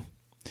raiding.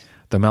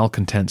 The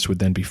malcontents would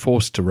then be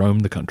forced to roam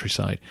the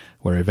countryside,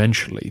 where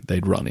eventually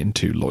they'd run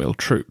into loyal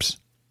troops.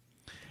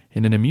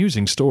 In an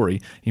amusing story,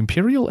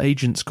 imperial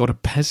agents got a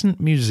peasant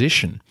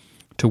musician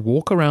to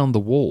walk around the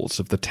walls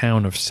of the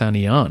town of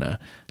Saniana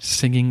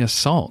singing a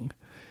song,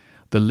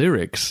 the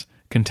lyrics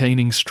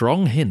containing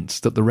strong hints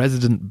that the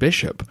resident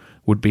bishop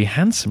would be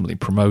handsomely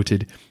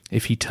promoted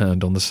if he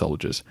turned on the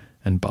soldiers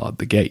and barred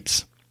the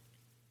gates.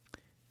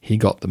 He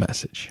got the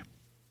message.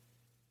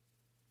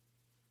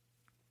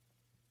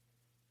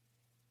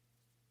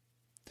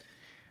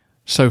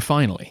 So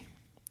finally,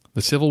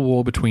 the civil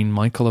war between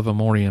Michael of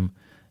Amorium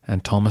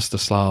and Thomas the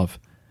Slav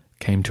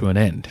came to an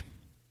end.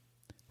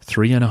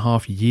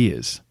 3.5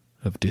 years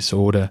of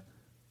disorder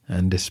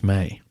and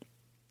dismay.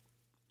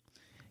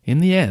 In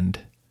the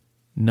end,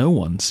 no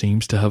one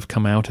seems to have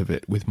come out of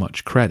it with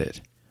much credit.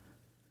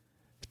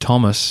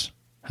 Thomas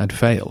had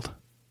failed.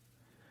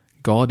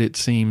 God, it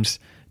seems,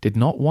 did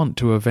not want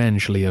to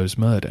avenge Leo's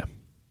murder.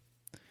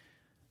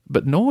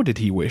 But nor did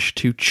he wish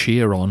to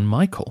cheer on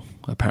Michael,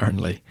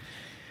 apparently,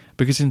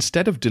 because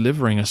instead of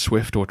delivering a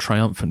swift or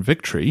triumphant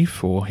victory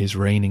for his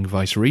reigning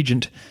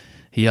vice-regent,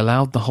 he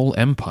allowed the whole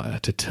empire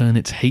to turn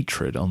its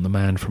hatred on the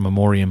man from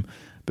Amorium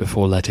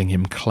before letting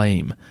him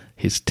claim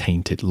his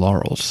tainted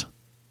laurels.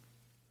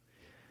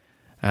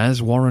 As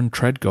Warren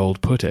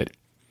Treadgold put it,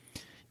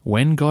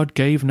 when God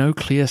gave no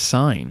clear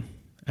sign,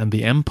 and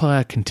the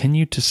empire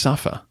continued to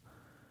suffer,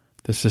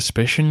 the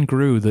suspicion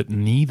grew that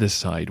neither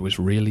side was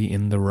really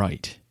in the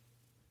right,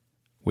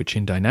 which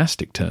in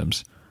dynastic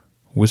terms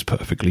was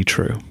perfectly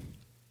true.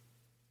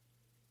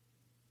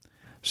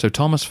 So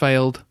Thomas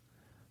failed,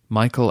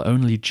 Michael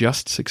only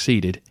just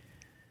succeeded.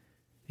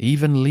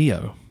 Even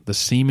Leo, the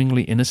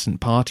seemingly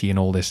innocent party in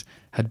all this,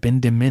 had been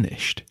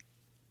diminished.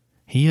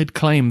 He had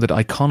claimed that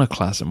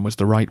iconoclasm was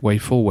the right way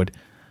forward,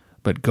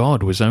 but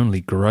God was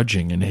only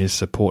grudging in his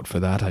support for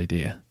that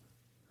idea.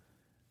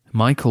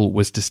 Michael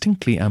was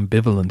distinctly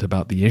ambivalent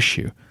about the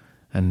issue,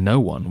 and no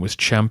one was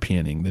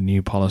championing the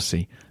new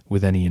policy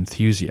with any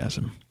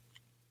enthusiasm.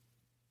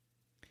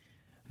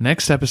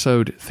 Next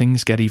episode,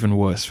 things get even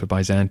worse for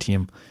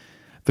Byzantium.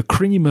 The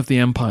cream of the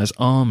empire's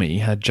army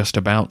had just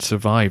about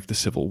survived the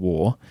civil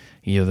war,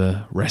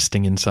 either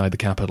resting inside the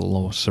capital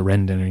or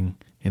surrendering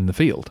in the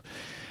field.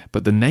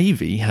 But the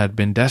navy had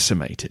been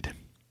decimated.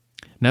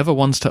 Never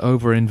once to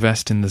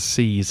overinvest in the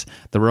seas,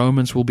 the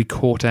Romans will be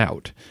caught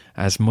out,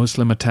 as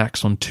Muslim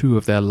attacks on two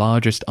of their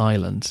largest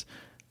islands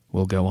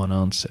will go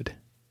unanswered.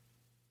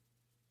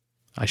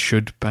 I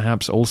should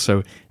perhaps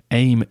also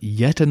aim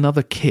yet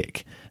another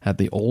kick at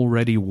the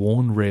already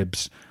worn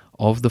ribs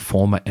of the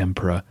former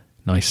emperor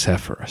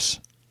Nicephorus.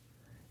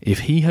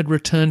 If he had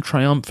returned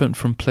triumphant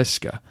from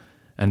Pliska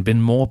and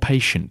been more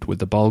patient with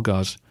the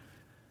Bulgars,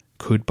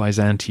 could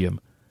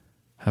Byzantium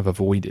have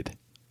avoided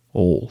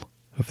all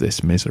of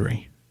this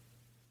misery?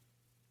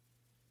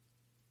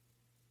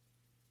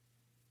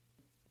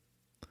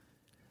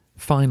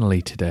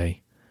 Finally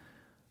today,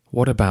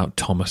 what about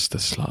Thomas the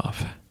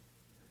Slav?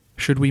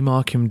 Should we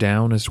mark him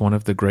down as one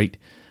of the great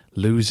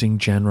losing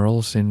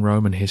generals in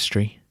Roman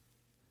history?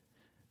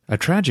 A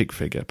tragic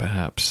figure,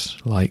 perhaps,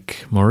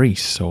 like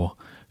Maurice or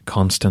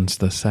Constans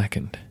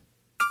II.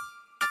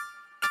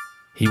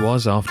 He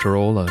was, after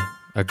all,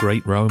 a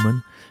great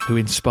Roman who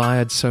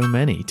inspired so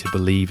many to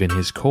believe in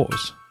his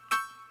cause.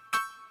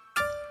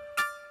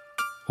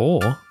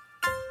 Or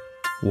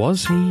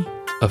was he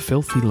a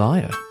filthy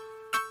liar,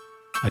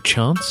 a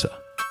chancer,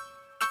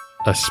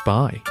 a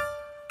spy,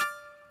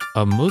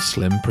 a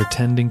Muslim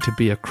pretending to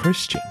be a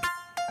Christian?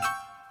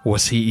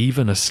 Was he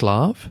even a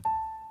Slav?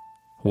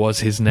 Was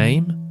his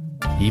name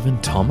even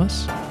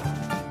Thomas?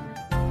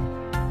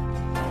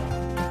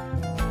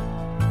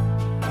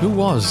 Who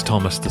was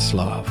Thomas the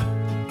Slav?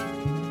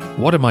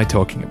 What am I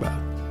talking about?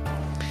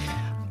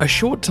 A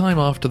short time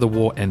after the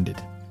war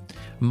ended,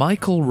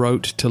 Michael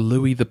wrote to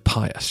Louis the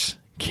Pious,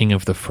 King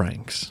of the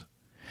Franks.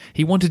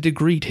 He wanted to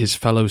greet his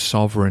fellow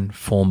sovereign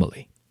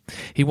formally.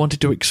 He wanted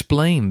to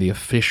explain the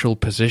official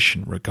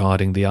position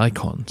regarding the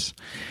icons,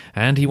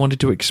 and he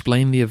wanted to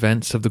explain the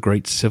events of the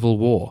Great Civil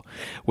War,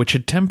 which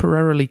had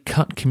temporarily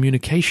cut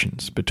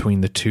communications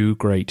between the two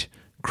great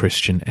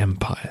Christian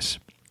empires.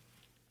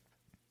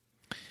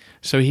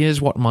 So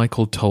here's what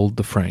Michael told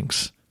the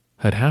Franks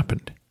had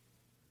happened.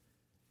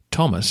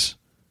 Thomas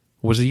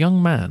was a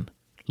young man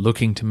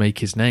looking to make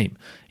his name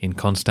in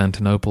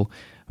Constantinople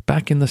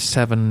back in the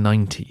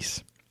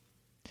 790s.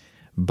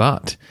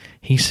 But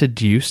he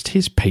seduced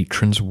his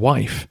patron's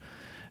wife,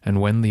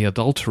 and when the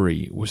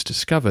adultery was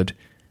discovered,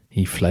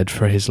 he fled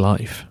for his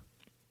life.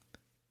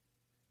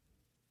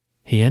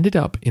 He ended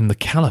up in the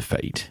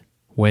Caliphate,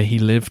 where he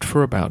lived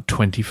for about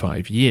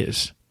 25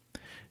 years,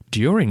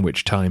 during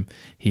which time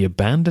he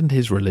abandoned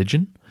his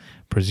religion,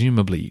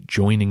 presumably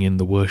joining in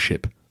the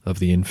worship of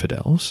the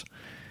infidels.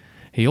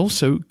 He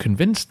also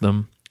convinced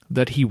them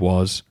that he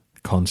was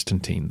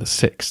Constantine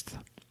VI.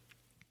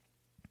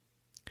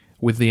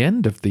 With the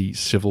end of the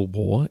civil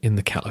war in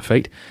the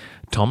Caliphate,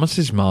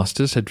 Thomas's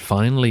masters had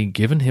finally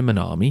given him an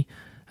army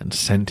and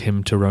sent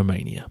him to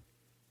Romania.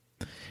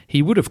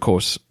 He would, of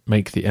course,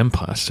 make the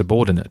empire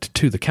subordinate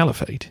to the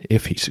Caliphate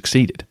if he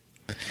succeeded.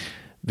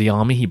 The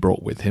army he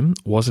brought with him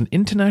was an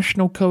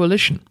international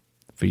coalition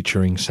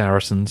featuring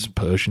Saracens,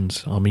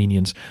 Persians,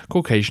 Armenians,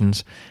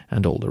 Caucasians,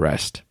 and all the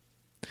rest.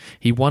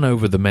 He won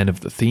over the men of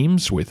the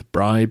themes with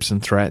bribes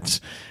and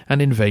threats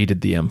and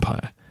invaded the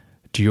empire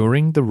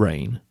during the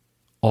reign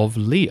of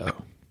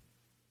Leo.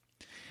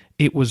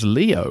 It was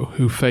Leo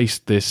who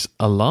faced this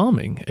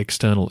alarming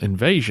external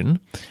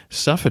invasion,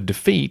 suffered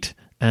defeat,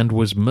 and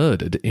was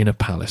murdered in a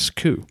palace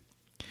coup.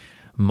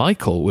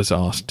 Michael was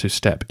asked to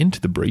step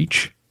into the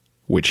breach,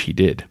 which he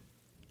did.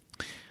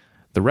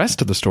 The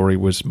rest of the story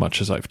was much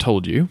as I've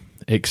told you,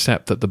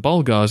 except that the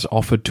Bulgars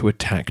offered to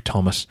attack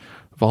Thomas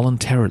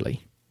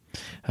voluntarily,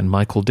 and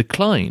Michael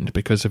declined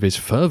because of his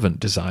fervent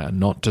desire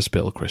not to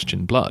spill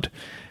Christian blood.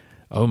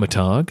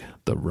 Ometarg,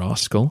 the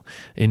rascal,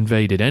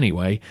 invaded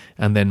anyway,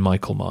 and then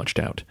Michael marched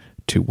out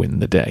to win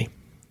the day.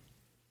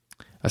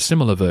 A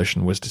similar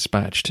version was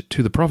dispatched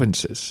to the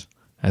provinces,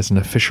 as an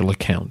official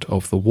account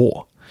of the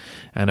war,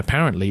 and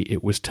apparently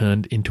it was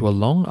turned into a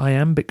long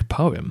iambic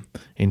poem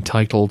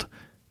entitled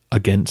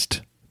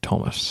Against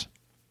Thomas.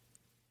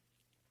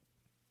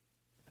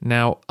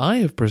 Now, I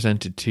have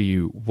presented to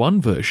you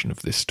one version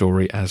of this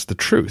story as the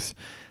truth,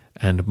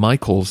 and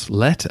Michael's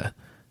letter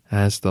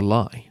as the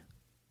lie.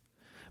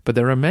 But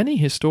there are many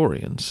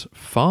historians,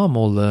 far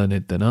more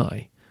learned than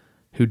I,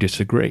 who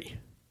disagree.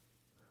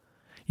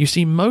 You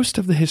see, most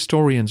of the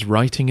historians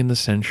writing in the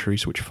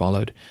centuries which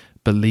followed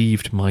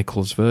believed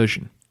Michael's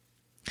version.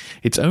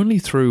 It's only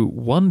through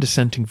one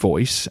dissenting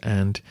voice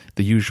and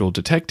the usual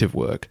detective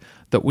work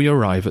that we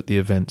arrive at the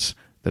events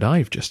that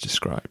I've just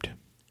described.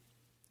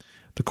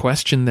 The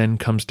question then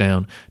comes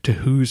down to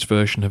whose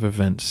version of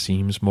events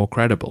seems more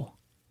credible.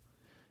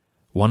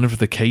 One of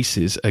the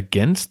cases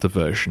against the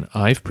version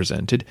I've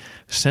presented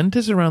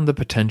centers around the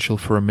potential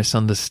for a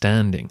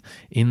misunderstanding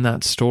in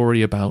that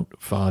story about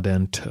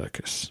Vardan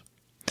Turkus.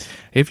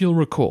 If you'll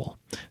recall,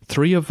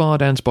 3 of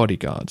Vardan's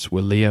bodyguards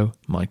were Leo,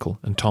 Michael,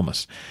 and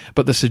Thomas,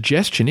 but the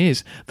suggestion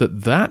is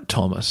that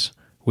Thomas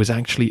was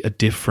actually a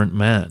different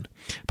man,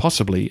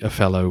 possibly a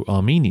fellow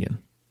Armenian.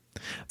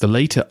 The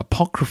later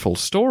apocryphal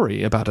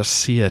story about a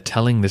seer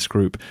telling this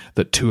group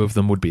that 2 of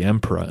them would be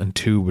emperor and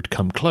 2 would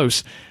come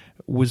close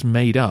was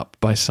made up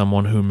by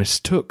someone who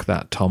mistook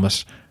that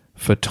Thomas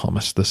for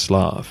Thomas the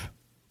Slav.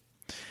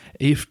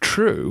 If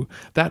true,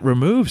 that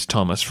removes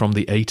Thomas from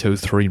the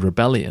 803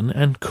 rebellion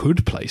and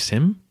could place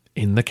him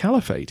in the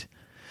caliphate,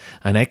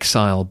 an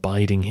exile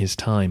biding his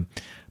time,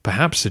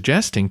 perhaps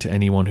suggesting to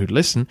anyone who'd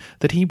listen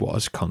that he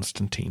was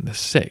Constantine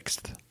VI.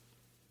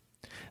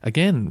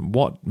 Again,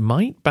 what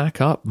might back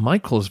up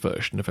Michael's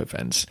version of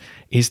events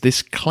is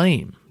this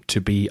claim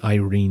to be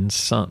Irene's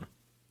son.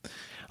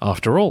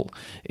 After all,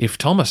 if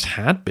Thomas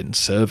had been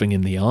serving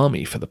in the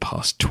army for the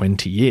past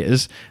 20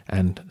 years,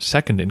 and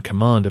second in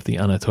command of the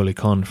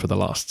Anatolikon for the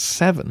last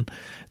 7,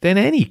 then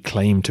any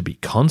claim to be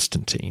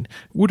Constantine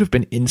would have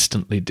been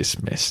instantly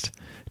dismissed.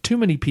 Too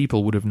many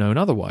people would have known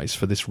otherwise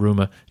for this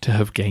rumour to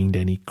have gained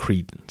any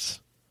credence.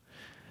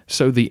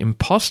 So the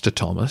impostor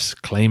Thomas,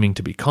 claiming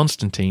to be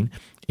Constantine,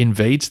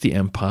 invades the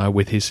empire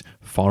with his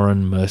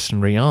foreign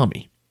mercenary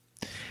army.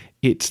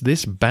 It's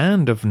this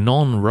band of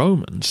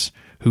non-Romans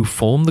who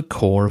form the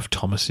core of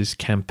Thomas's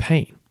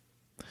campaign.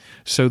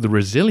 So the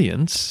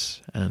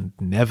resilience and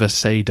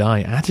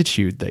never-say-die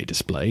attitude they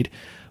displayed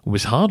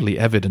was hardly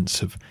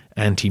evidence of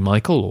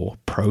anti-Michael or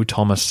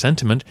pro-Thomas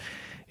sentiment.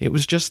 It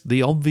was just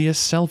the obvious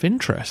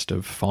self-interest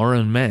of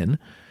foreign men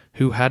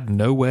who had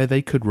nowhere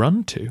they could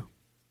run to.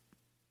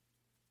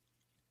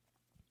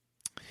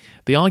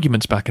 The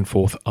arguments back and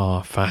forth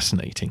are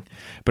fascinating,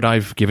 but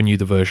I've given you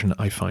the version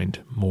I find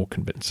more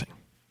convincing.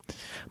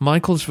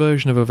 Michael's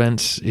version of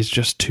events is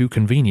just too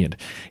convenient.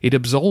 It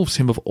absolves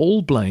him of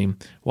all blame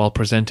while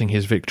presenting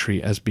his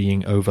victory as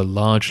being over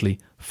largely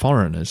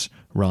foreigners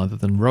rather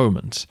than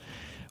Romans.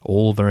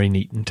 All very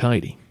neat and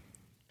tidy.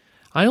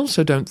 I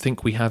also don't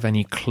think we have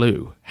any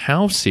clue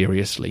how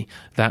seriously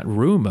that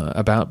rumour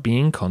about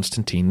being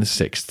Constantine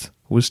VI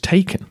was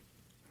taken.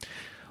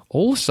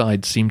 All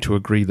sides seem to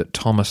agree that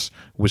Thomas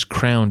was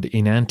crowned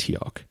in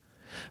Antioch,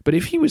 but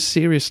if he was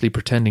seriously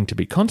pretending to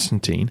be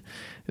Constantine,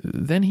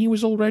 then he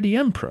was already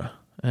emperor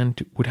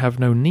and would have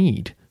no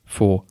need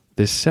for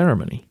this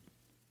ceremony.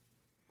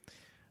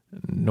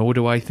 Nor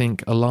do I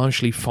think a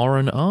largely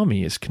foreign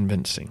army is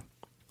convincing.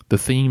 The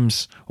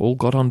themes all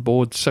got on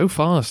board so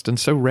fast and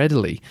so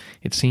readily,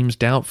 it seems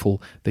doubtful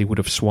they would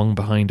have swung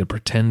behind a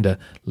pretender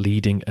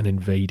leading an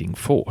invading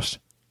force.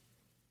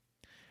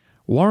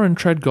 Warren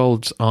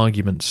Treadgold's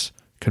arguments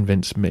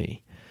convince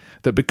me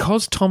that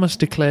because Thomas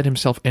declared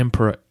himself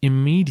emperor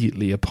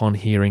immediately upon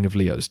hearing of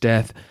Leo's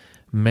death,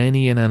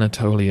 many in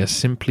Anatolia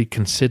simply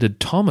considered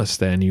Thomas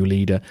their new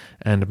leader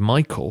and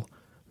Michael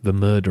the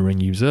murdering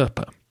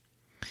usurper.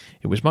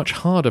 It was much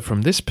harder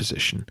from this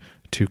position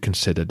to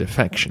consider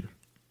defection.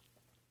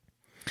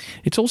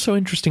 It's also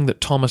interesting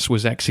that Thomas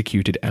was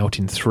executed out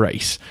in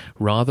Thrace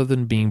rather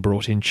than being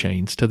brought in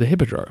chains to the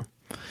Hippodrome.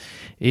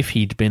 If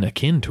he'd been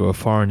akin to a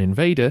foreign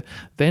invader,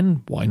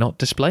 then why not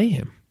display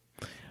him?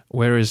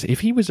 Whereas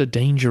if he was a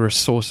dangerous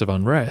source of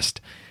unrest,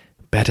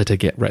 better to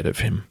get rid of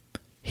him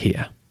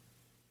here.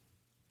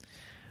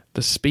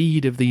 The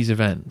speed of these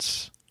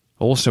events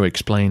also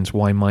explains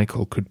why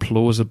Michael could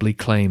plausibly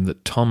claim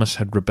that Thomas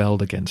had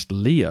rebelled against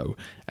Leo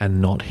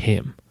and not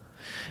him.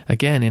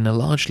 Again, in a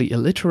largely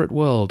illiterate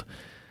world,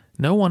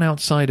 no one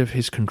outside of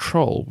his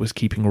control was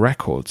keeping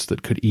records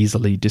that could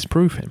easily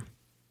disprove him.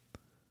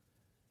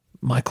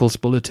 Michael's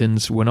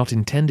bulletins were not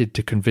intended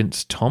to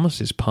convince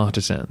Thomas's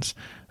partisans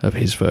of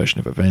his version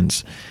of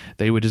events.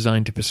 They were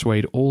designed to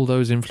persuade all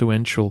those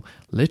influential,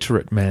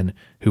 literate men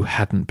who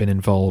hadn't been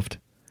involved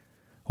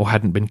or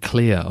hadn't been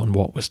clear on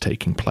what was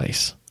taking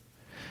place.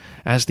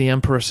 As the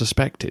emperor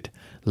suspected,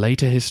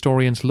 later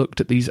historians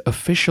looked at these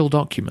official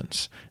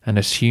documents and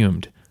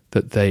assumed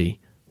that they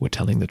were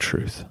telling the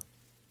truth.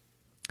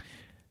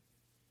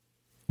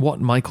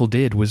 What Michael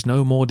did was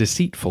no more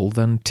deceitful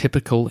than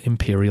typical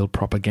imperial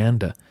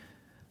propaganda.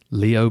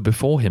 Leo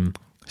before him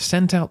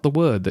sent out the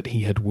word that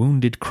he had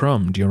wounded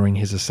Crumb during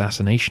his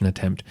assassination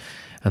attempt,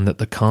 and that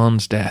the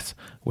Khan's death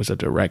was a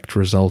direct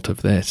result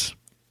of this.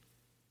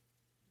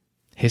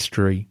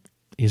 History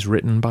is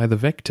written by the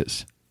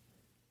victors,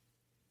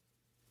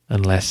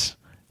 unless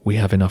we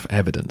have enough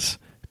evidence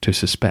to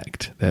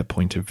suspect their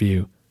point of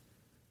view.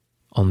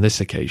 On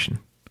this occasion,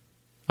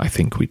 I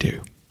think we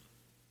do.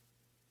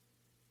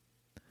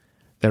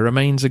 There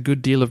remains a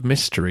good deal of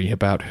mystery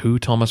about who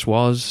Thomas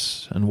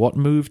was and what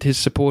moved his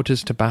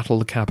supporters to battle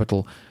the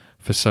capital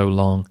for so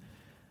long.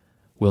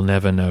 We'll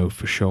never know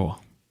for sure.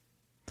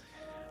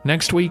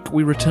 Next week,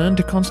 we return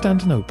to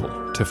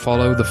Constantinople to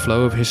follow the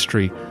flow of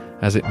history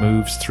as it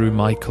moves through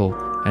Michael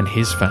and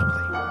his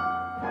family.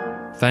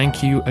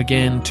 Thank you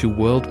again to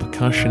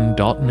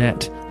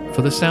worldpercussion.net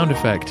for the sound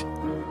effect,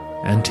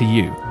 and to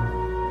you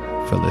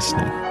for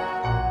listening.